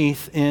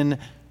faith in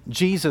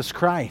Jesus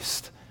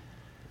Christ.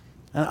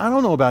 And I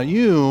don't know about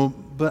you,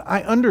 but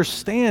I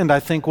understand, I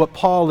think, what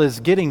Paul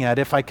is getting at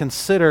if I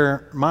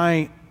consider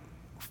my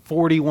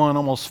 41,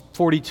 almost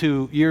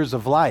 42 years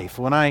of life.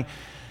 When I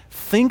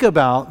think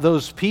about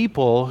those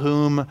people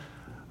whom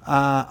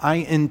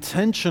I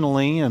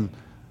intentionally am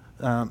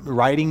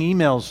writing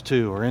emails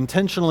to or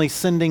intentionally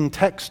sending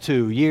texts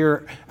to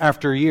year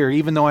after year,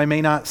 even though I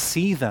may not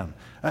see them.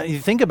 You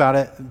think about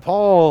it,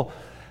 Paul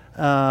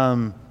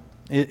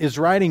is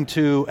writing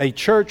to a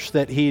church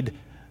that he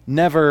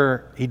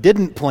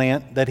didn't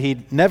plant, that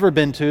he'd never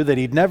been to, that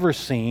he'd never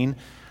seen,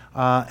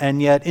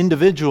 and yet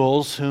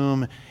individuals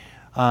whom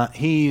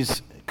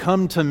he's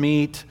come to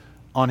meet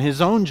on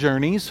his own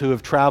journeys, who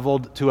have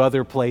traveled to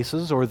other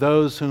places, or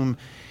those whom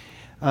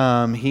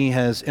he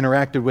has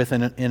interacted with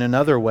in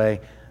another way.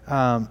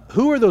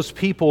 Who are those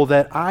people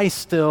that I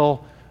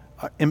still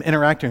am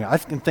interacting with? I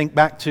can think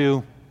back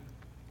to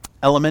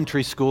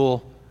elementary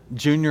school,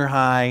 junior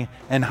high,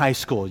 and high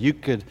school. You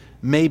could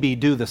maybe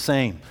do the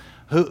same.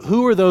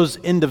 Who are those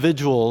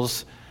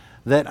individuals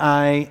that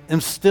I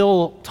am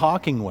still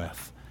talking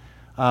with.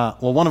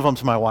 Well, one of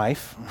them's my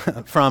wife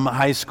from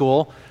high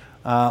school.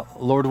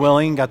 Lord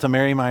willing, got to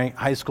marry my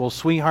high school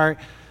sweetheart.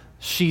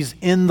 She's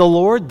in the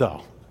Lord,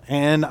 though,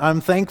 and I'm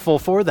thankful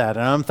for that,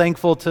 and I'm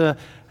thankful to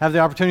have the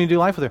opportunity to do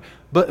life with her.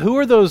 But who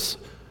are those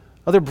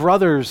other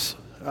brothers,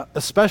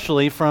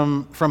 especially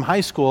from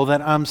high school,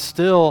 that I'm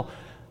still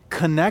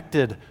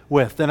connected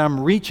with, that I'm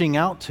reaching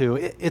out to?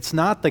 It's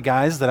not the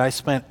guys that I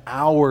spent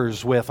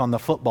hours with on the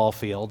football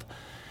field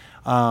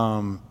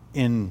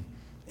in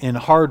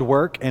hard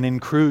work and in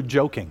crude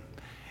joking.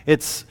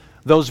 It's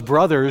those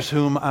brothers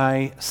whom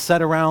I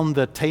set around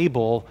the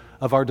table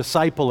of our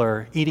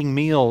discipler, eating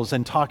meals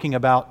and talking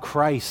about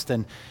Christ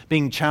and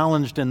being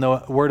challenged in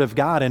the Word of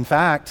God. In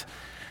fact,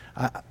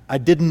 I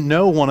didn't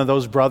know one of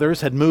those brothers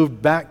had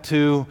moved back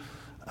to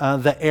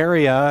the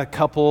area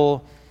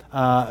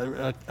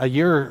a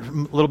year, a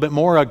little bit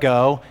more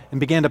ago, and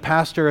began to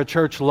pastor a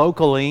church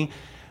locally.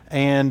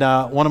 And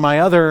one of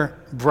my other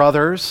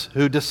brothers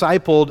who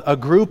discipled a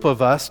group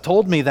of us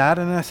told me that,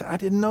 and I said, I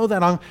didn't know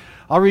that.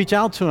 I'll reach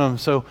out to him.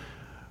 So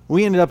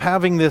we ended up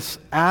having this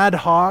ad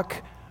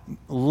hoc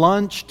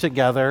lunch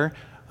together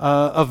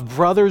of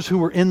brothers who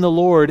were in the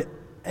Lord.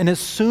 And as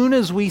soon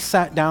as we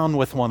sat down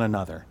with one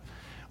another,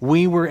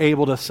 we were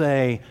able to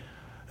say,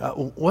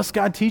 what's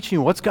God teaching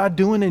you? What's God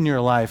doing in your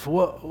life?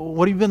 What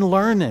have you been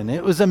learning?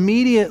 It was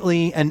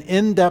immediately an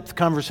in-depth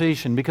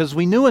conversation because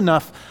we knew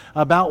enough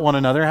about one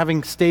another,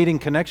 having stayed in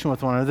connection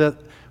with one another,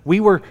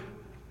 that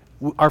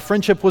our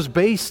friendship was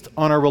based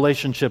on our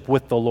relationship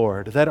with the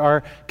Lord, that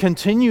our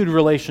continued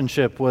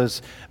relationship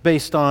was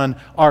based on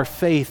our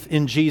faith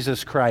in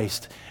Jesus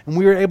Christ. And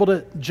we were able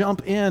to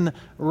jump in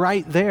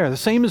right there. The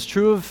same is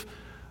true of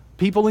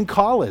people in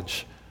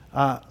college.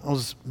 I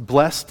was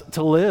blessed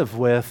to live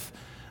with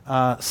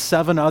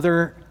 7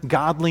 other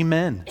godly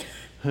men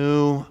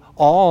who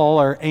all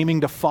are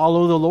aiming to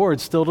follow the Lord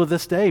still to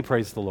this day,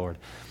 praise the Lord.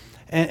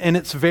 And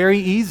it's very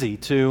easy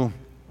to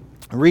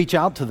reach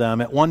out to them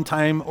at one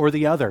time or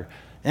the other.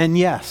 And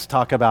yes,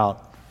 talk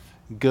about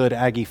good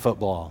Aggie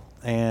football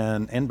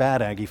and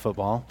bad Aggie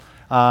football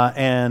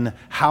and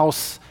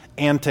house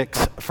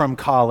antics from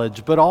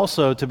college, but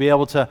also to be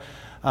able to,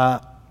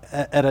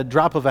 at a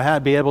drop of a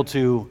hat, be able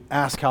to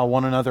ask how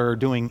one another are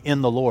doing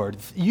in the Lord.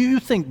 You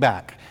think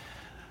back.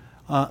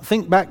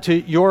 Think back to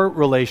your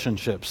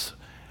relationships.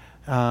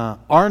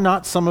 Are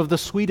not some of the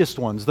sweetest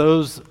ones,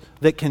 those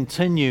that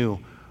continue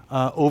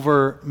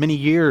over many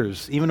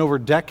years, even over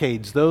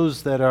decades,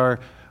 those that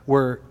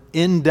were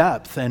in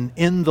depth and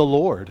in the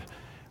Lord?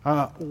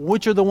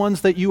 Which are the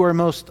ones that you are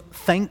most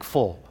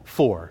thankful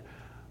for?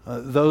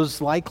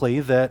 Those likely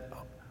that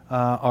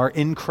are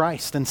in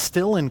Christ and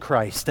still in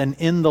Christ and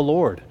in the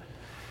Lord.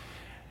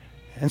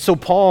 And so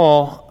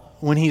Paul,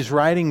 when he's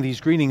writing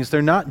these greetings,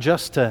 they're not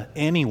just to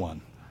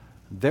anyone.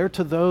 They're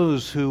to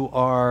those who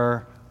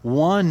are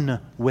one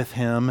with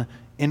him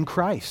in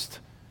Christ,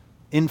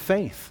 in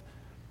faith.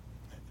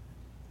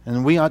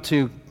 And we ought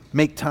to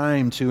make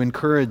time to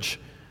encourage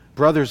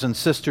brothers and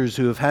sisters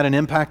who have had an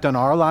impact on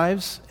our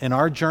lives and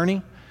our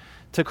journey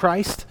to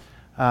Christ,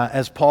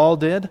 as Paul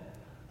did,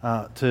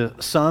 to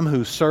some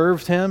who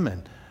served him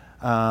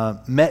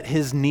and met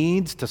his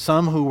needs, to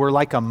some who were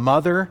like a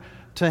mother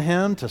to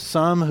him, to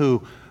some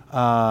who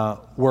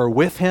were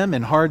with him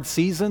in hard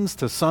seasons,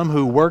 to some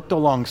who worked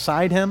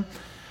alongside him.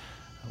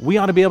 We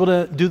ought to be able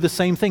to do the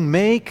same thing.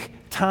 Make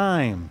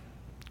time,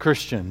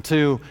 Christian,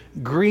 to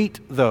greet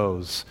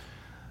those,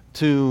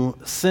 to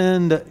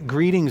send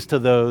greetings to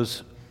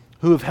those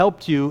who have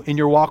helped you in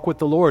your walk with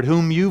the Lord,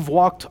 whom you've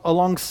walked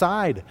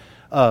alongside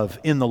of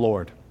in the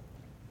Lord.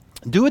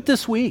 Do it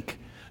this week.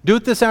 Do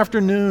it this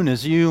afternoon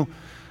as you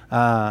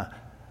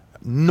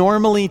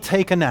normally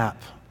take a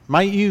nap.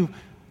 Might you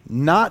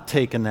not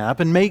take a nap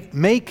and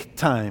make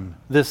time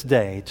this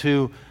day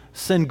to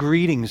send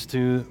greetings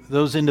to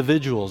those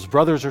individuals,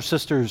 brothers or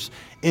sisters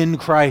in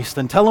Christ,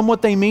 and tell them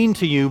what they mean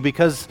to you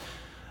because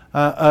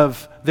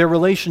of their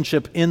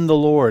relationship in the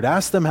Lord.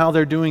 Ask them how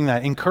they're doing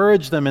that.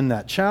 Encourage them in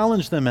that.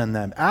 Challenge them in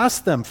that.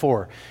 Ask them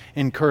for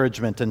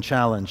encouragement and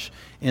challenge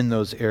in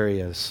those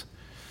areas.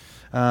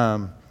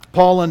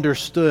 Paul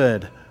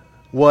understood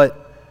what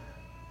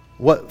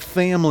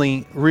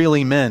family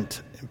really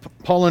meant.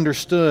 Paul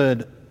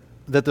understood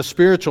that the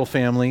spiritual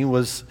family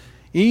was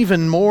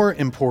even more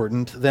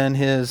important than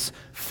his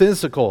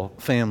physical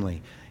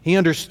family. He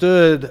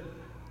understood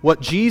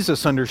what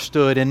Jesus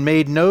understood and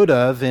made note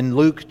of in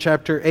Luke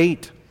chapter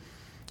 8.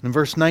 In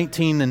verse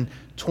 19 and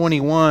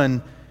 21,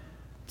 it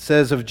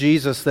says of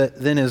Jesus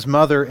that then his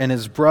mother and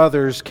his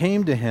brothers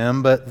came to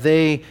him, but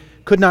they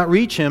could not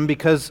reach him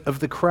because of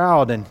the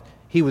crowd. And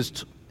he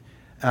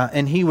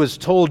was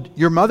told,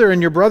 "Your mother and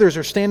your brothers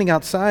are standing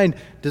outside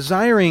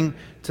desiring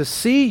to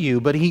see you."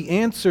 But he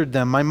answered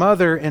them, "My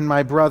mother and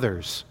my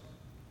brothers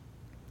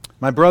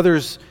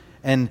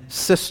and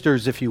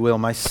sisters, if you will,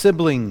 my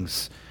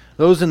siblings,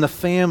 those in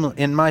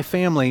my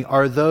family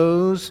are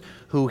those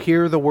who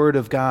hear the word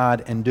of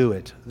God and do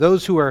it,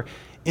 those who are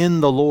in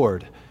the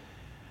Lord."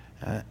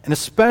 And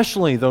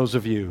especially those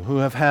of you who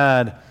have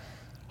had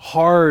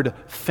hard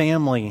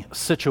family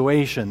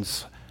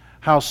situations,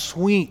 how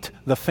sweet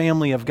the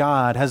family of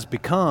God has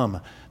become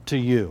to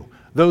you.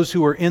 Those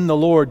who are in the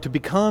Lord to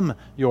become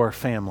your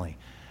family.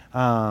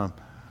 Some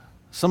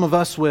of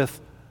us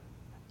with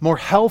more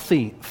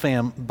healthy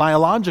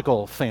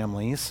biological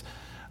families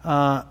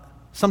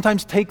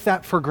sometimes take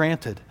that for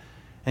granted,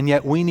 and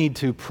yet we need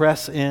to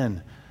press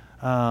in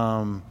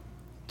to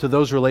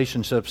those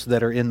relationships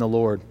that are in the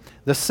Lord.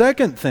 The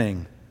second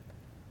thing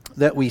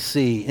that we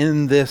see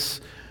in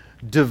this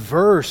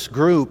diverse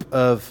group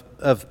of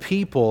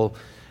people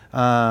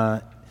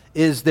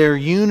is their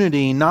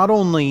unity not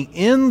only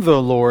in the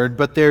Lord,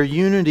 but their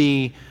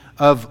unity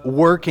of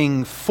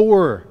working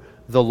for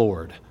the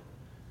Lord.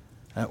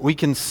 We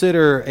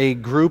consider a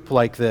group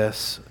like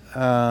this,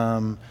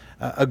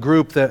 a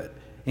group that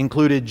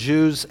included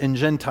Jews and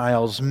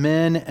Gentiles,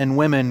 men and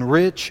women,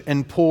 rich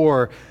and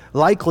poor,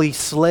 likely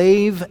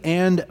slave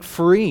and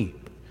free,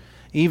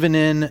 even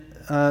in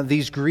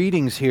these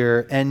greetings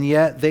here, and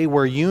yet they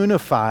were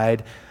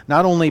unified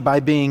not only by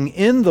being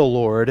in the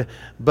Lord,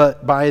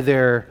 but by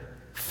their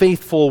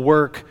faithful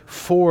work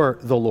for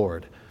the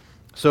Lord.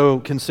 So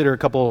consider a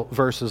couple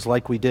verses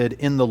like we did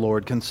in the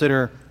Lord.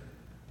 Consider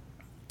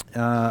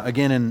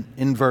again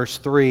in verse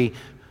 3,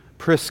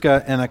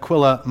 Prisca and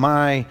Aquila,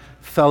 my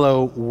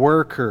fellow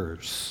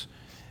workers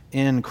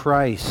in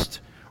Christ.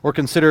 Or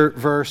consider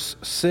verse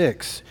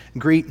 6,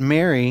 greet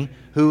Mary,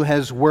 who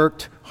has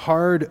worked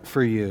hard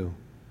for you.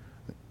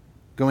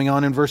 Going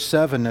on in verse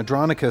 7,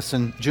 Andronicus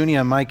and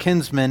Junia, my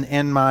kinsmen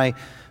and my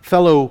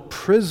fellow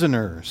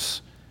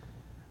prisoners.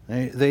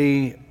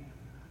 They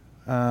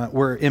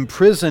were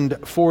imprisoned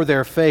for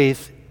their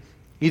faith,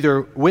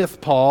 either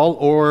with Paul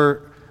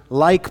or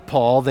like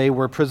Paul, they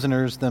were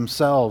prisoners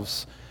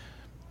themselves.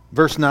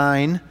 Verse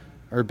 9,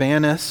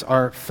 Urbanus,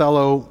 our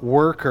fellow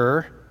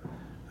worker.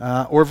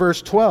 Or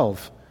verse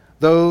 12,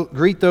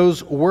 greet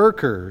those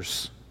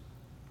workers.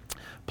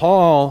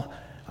 Paul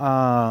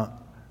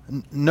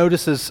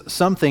notices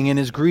something in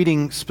his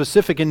greeting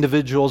specific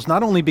individuals,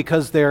 not only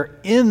because they're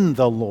in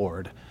the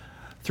Lord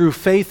through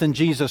faith in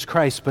Jesus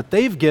Christ, but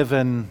they've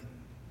given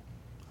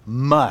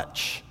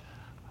much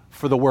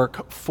for the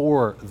work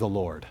for the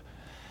Lord.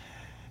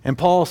 And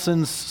Paul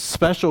sends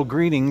special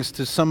greetings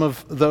to some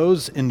of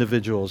those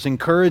individuals,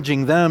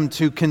 encouraging them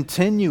to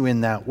continue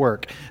in that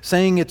work,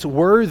 saying it's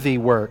worthy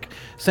work,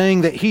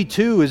 saying that he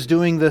too is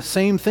doing the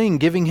same thing,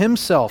 giving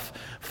himself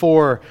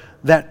for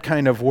that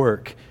kind of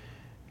work.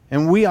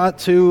 And we ought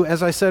to,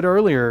 as I said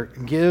earlier,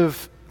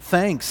 give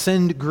thanks,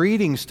 send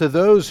greetings to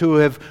those who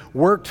have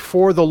worked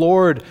for the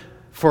Lord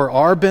for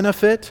our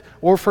benefit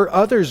or for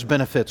others'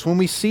 benefits. When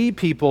we see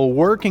people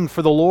working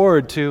for the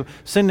Lord, to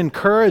send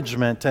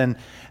encouragement and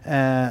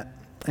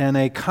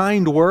a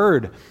kind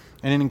word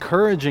and an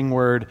encouraging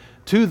word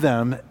to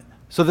them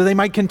so that they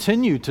might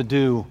continue to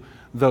do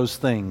those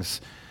things.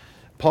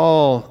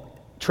 Paul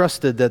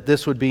trusted that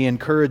this would be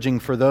encouraging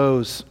for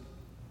those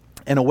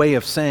and a way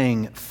of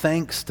saying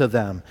thanks to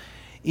them,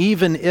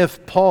 even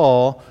if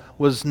Paul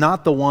was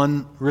not the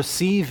one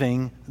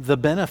receiving the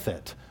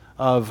benefit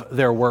of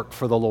their work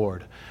for the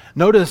Lord.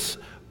 Notice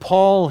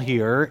Paul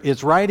here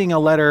is writing a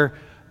letter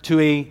to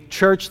a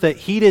church that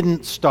he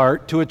didn't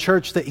start, to a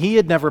church that he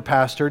had never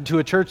pastored, to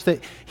a church that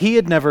he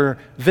had never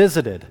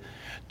visited,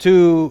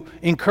 to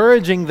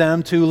encouraging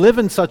them to live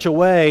in such a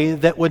way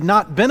that would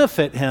not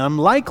benefit him,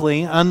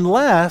 likely,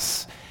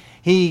 unless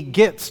he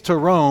gets to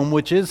Rome,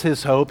 which is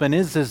his hope and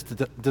is his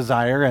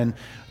desire, and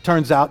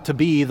turns out to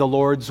be the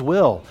Lord's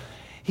will.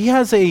 He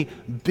has a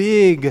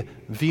big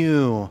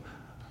view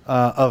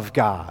of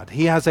God.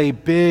 He has a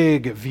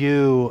big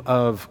view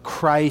of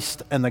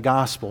Christ and the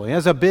gospel. He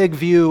has a big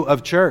view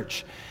of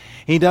church.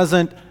 He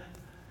doesn't,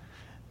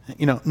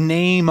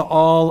 name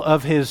all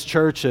of his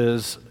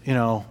churches,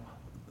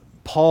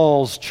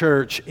 Paul's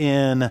church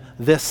in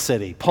this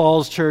city,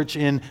 Paul's church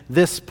in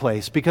this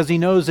place, because he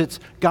knows it's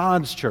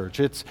God's church,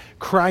 it's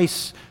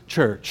Christ's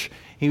church.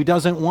 He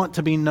doesn't want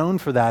to be known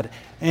for that.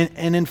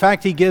 And in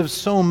fact, he gives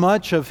so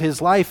much of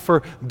his life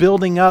for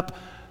building up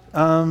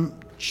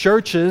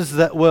churches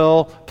that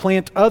will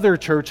plant other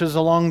churches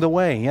along the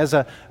way. He has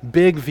a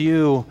big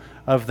view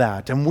of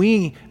that. And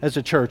we, as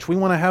a church, we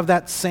want to have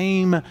that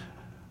same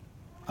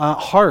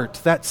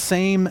heart, that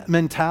same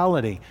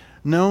mentality,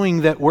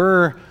 knowing that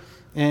we're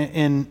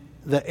in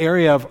the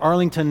area of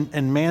Arlington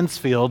and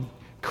Mansfield,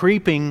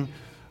 creeping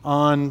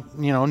on,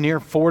 near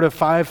 400,000 to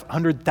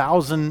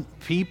 500,000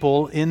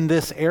 people in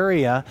this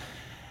area.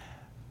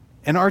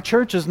 And our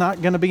church is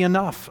not going to be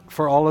enough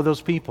for all of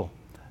those people.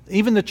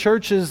 Even the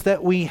churches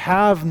that we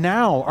have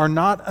now are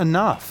not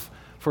enough.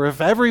 For if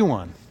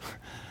everyone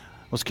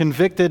was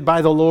convicted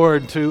by the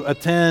Lord to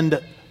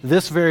attend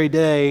this very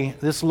day,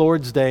 this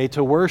Lord's Day,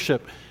 to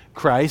worship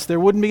Christ, there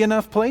wouldn't be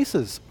enough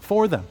places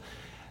for them.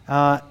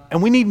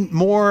 And we need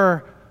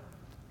more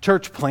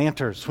church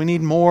planters. We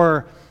need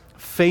more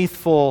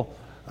faithful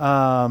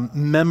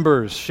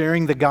members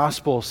sharing the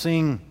gospel,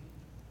 seeing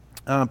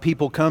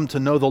people come to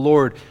know the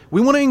Lord.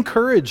 We want to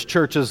encourage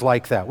churches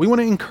like that. We want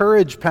to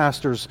encourage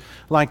pastors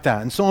like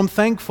that. And so I'm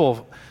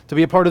thankful to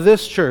be a part of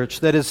this church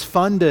that is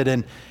funded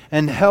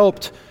and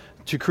helped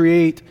to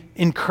create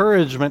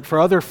encouragement for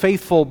other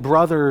faithful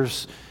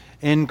brothers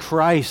in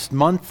Christ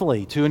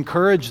monthly, to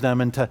encourage them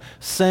and to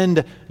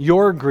send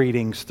your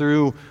greetings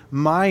through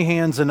my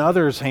hands and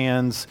others'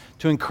 hands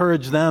to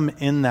encourage them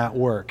in that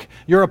work.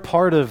 You're a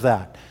part of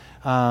that,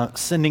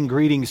 sending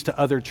greetings to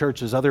other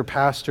churches, other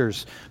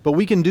pastors. But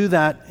we can do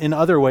that in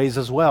other ways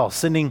as well,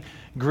 sending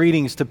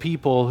greetings to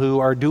people who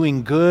are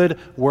doing good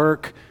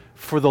work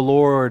for the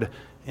Lord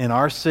in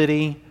our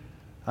city,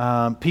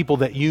 people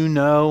that you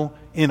know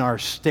in our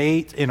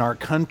state, in our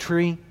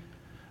country,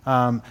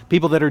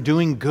 people that are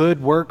doing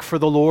good work for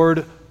the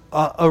Lord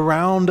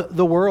around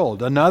the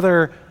world.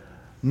 Another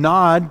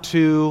nod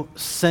to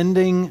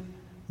sending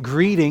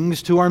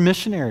greetings to our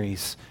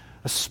missionaries,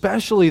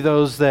 especially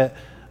those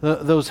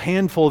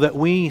handful that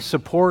we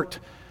support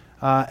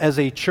as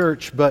a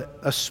church, but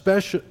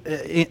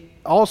especially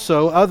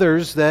also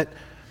others that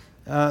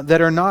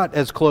are not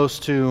as close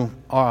to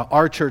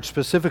our church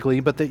specifically,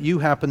 but that you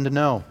happen to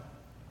know.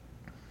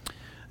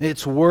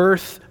 It's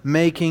worth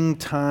making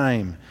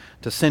time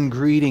to send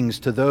greetings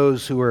to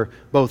those who are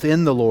both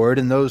in the Lord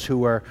and those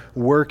who are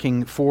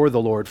working for the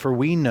Lord. For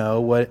we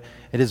know what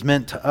it has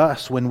meant to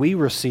us when we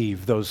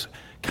receive those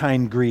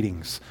kind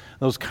greetings,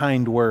 those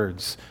kind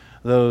words,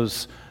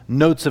 those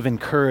notes of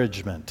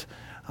encouragement,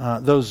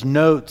 those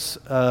notes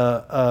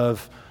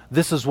of,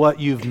 this is what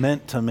you've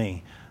meant to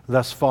me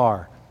thus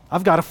far.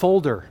 I've got a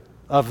folder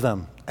of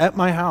them at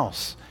my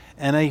house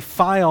and a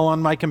file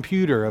on my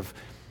computer of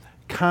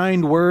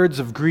kind words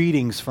of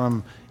greetings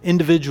from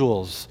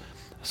individuals,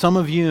 some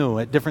of you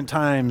at different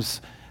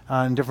times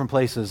in different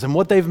places, and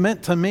what they've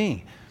meant to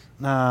me.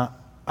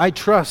 I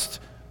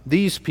trust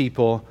these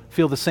people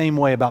feel the same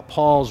way about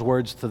Paul's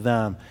words to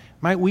them.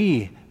 Might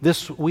we,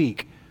 this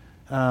week,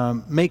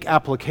 make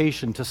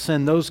application to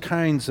send those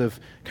kinds of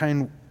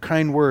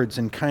kind words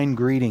and kind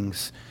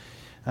greetings.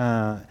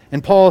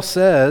 And Paul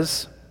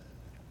says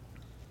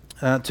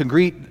to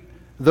greet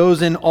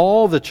those in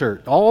all the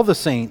church, all the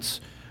saints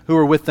who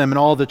are with them in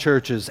all the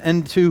churches,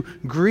 and to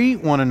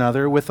greet one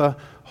another with a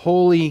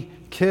holy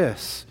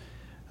kiss,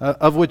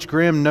 of which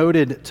Graham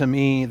noted to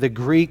me the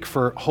Greek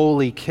for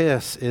holy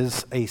kiss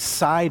is a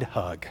side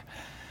hug.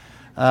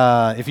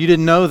 If you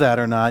didn't know that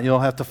or not, you'll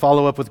have to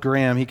follow up with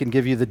Graham. He can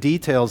give you the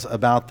details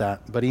about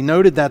that. But he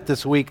noted that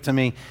this week to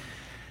me.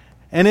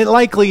 And it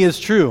likely is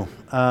true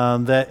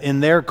that in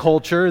their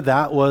culture,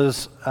 that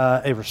was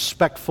a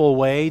respectful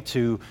way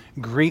to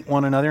greet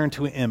one another and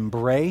to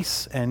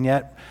embrace. And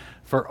yet,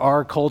 for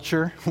our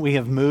culture, we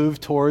have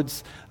moved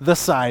towards the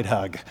side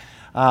hug.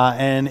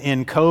 And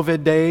in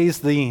COVID days,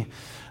 the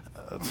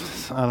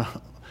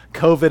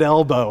COVID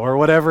elbow or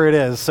whatever it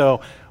is.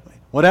 So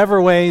whatever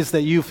ways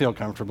that you feel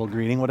comfortable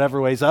greeting, whatever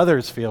ways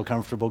others feel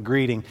comfortable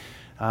greeting,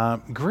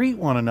 greet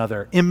one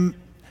another.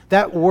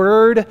 That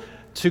word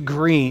to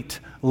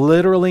greet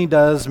literally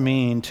does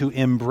mean to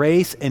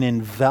embrace and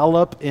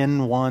envelop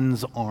in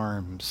one's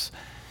arms.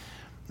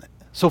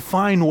 So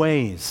find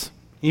ways,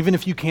 even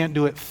if you can't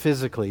do it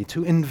physically,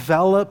 to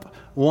envelop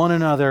one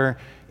another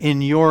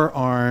in your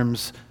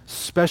arms,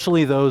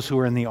 especially those who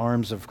are in the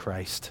arms of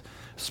Christ,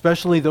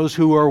 especially those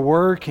who are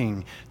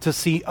working to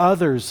see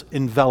others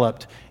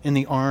enveloped in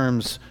the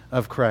arms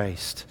of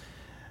Christ.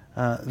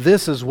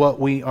 This is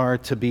what we are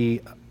to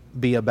be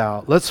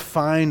about. Let's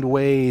find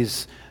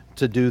ways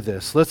to do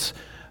this. Let's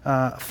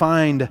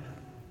find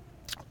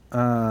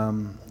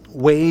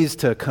ways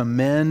to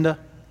commend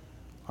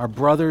our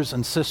brothers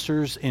and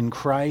sisters in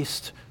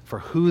Christ for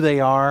who they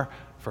are,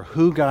 for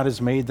who God has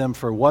made them,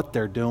 for what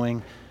they're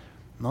doing.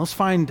 And let's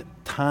find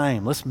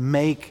time. Let's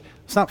make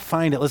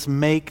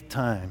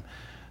time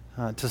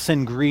to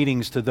send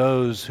greetings to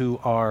those who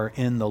are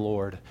in the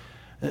Lord.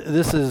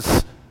 This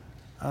is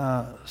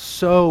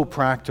so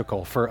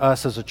practical for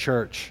us as a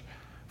church,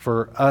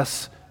 for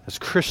us as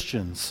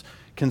Christians,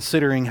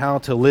 considering how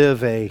to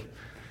live a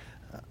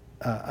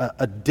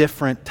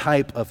different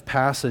type of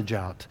passage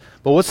out.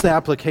 But what's the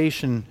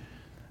application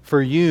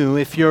for you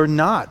if you're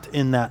not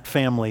in that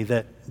family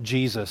that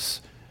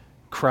Jesus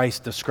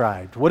Christ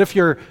described? What if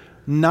you're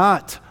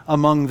not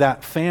among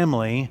that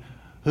family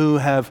who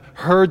have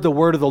heard the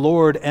word of the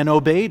Lord and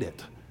obeyed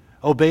it?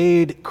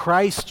 Obeyed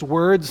Christ's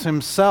words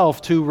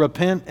himself to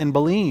repent and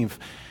believe.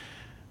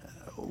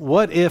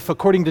 What if,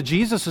 according to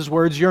Jesus'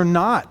 words, you're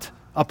not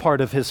a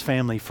part of his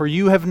family, for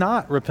you have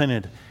not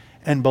repented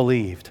and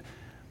believed?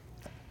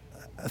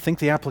 I think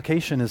the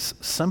application is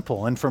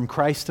simple and from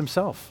Christ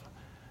himself.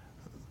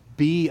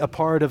 Be a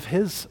part of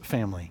his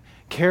family.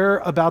 Care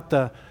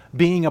about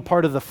being a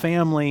part of the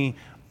family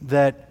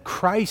that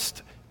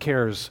Christ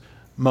cares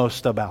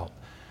most about.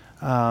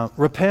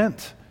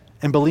 Repent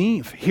and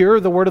believe. Hear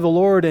the word of the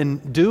Lord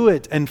and do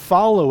it and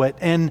follow it.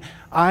 And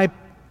I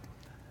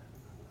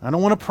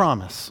don't want to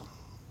promise,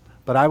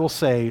 but I will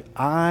say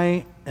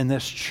I and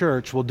this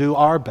church will do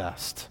our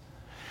best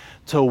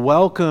to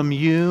welcome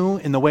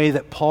you in the way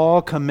that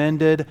Paul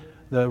commended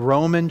the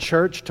Roman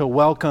church to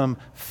welcome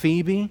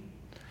Phoebe,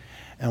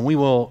 and we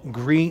will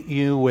greet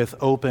you with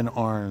open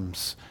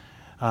arms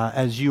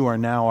as you are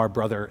now our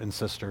brother and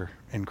sister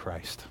in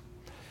Christ.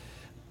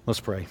 Let's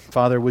pray.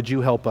 Father, would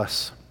you help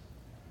us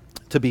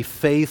to be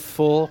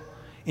faithful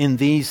in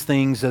these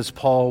things as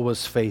Paul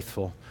was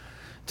faithful,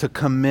 to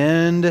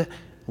commend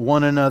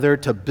one another,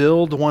 to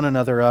build one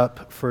another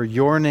up for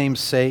your name's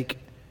sake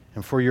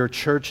and for your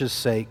church's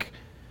sake.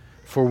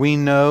 For we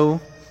know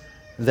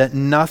that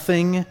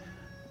nothing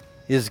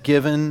is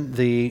given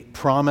the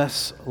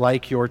promise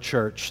like your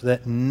church,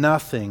 that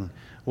nothing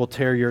will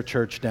tear your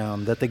church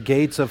down, that the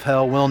gates of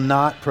hell will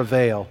not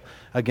prevail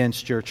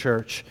against your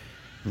church.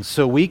 And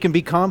so we can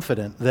be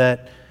confident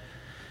that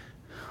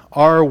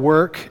our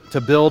work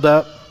to build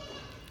up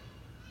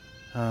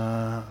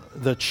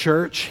the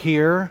church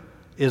here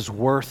is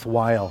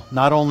worthwhile,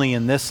 not only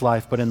in this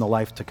life, but in the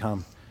life to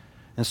come.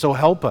 And so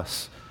help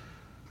us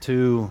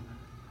to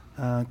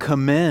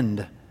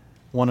commend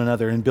one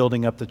another in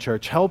building up the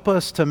church. Help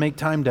us to make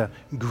time to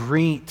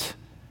greet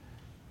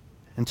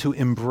and to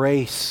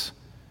embrace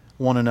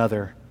one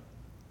another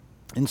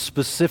in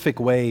specific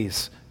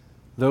ways,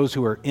 those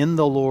who are in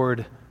the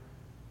Lord,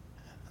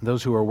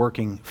 those who are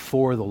working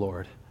for the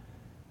Lord.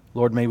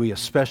 Lord, may we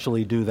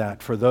especially do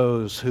that for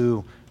those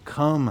who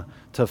come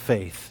to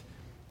faith,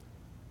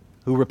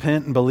 who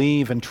repent and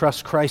believe and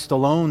trust Christ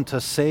alone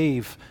to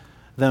save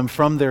them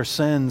from their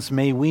sins.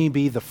 May we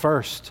be the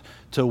first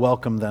to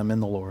welcome them in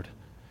the Lord.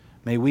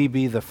 May we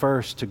be the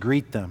first to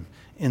greet them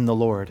in the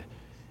Lord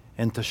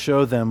and to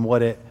show them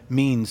what it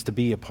means to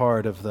be a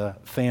part of the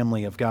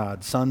family of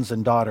God, sons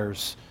and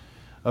daughters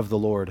of the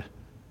Lord,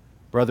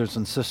 brothers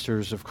and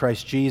sisters of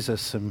Christ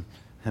Jesus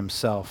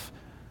himself.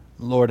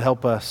 Lord,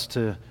 help us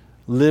to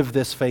live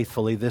this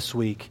faithfully this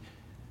week,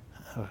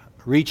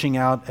 reaching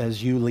out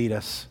as you lead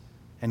us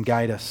and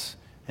guide us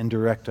and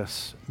direct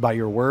us by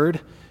your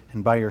word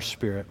and by your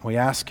Spirit. We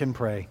ask and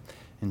pray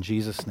in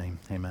Jesus' name.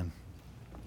 Amen.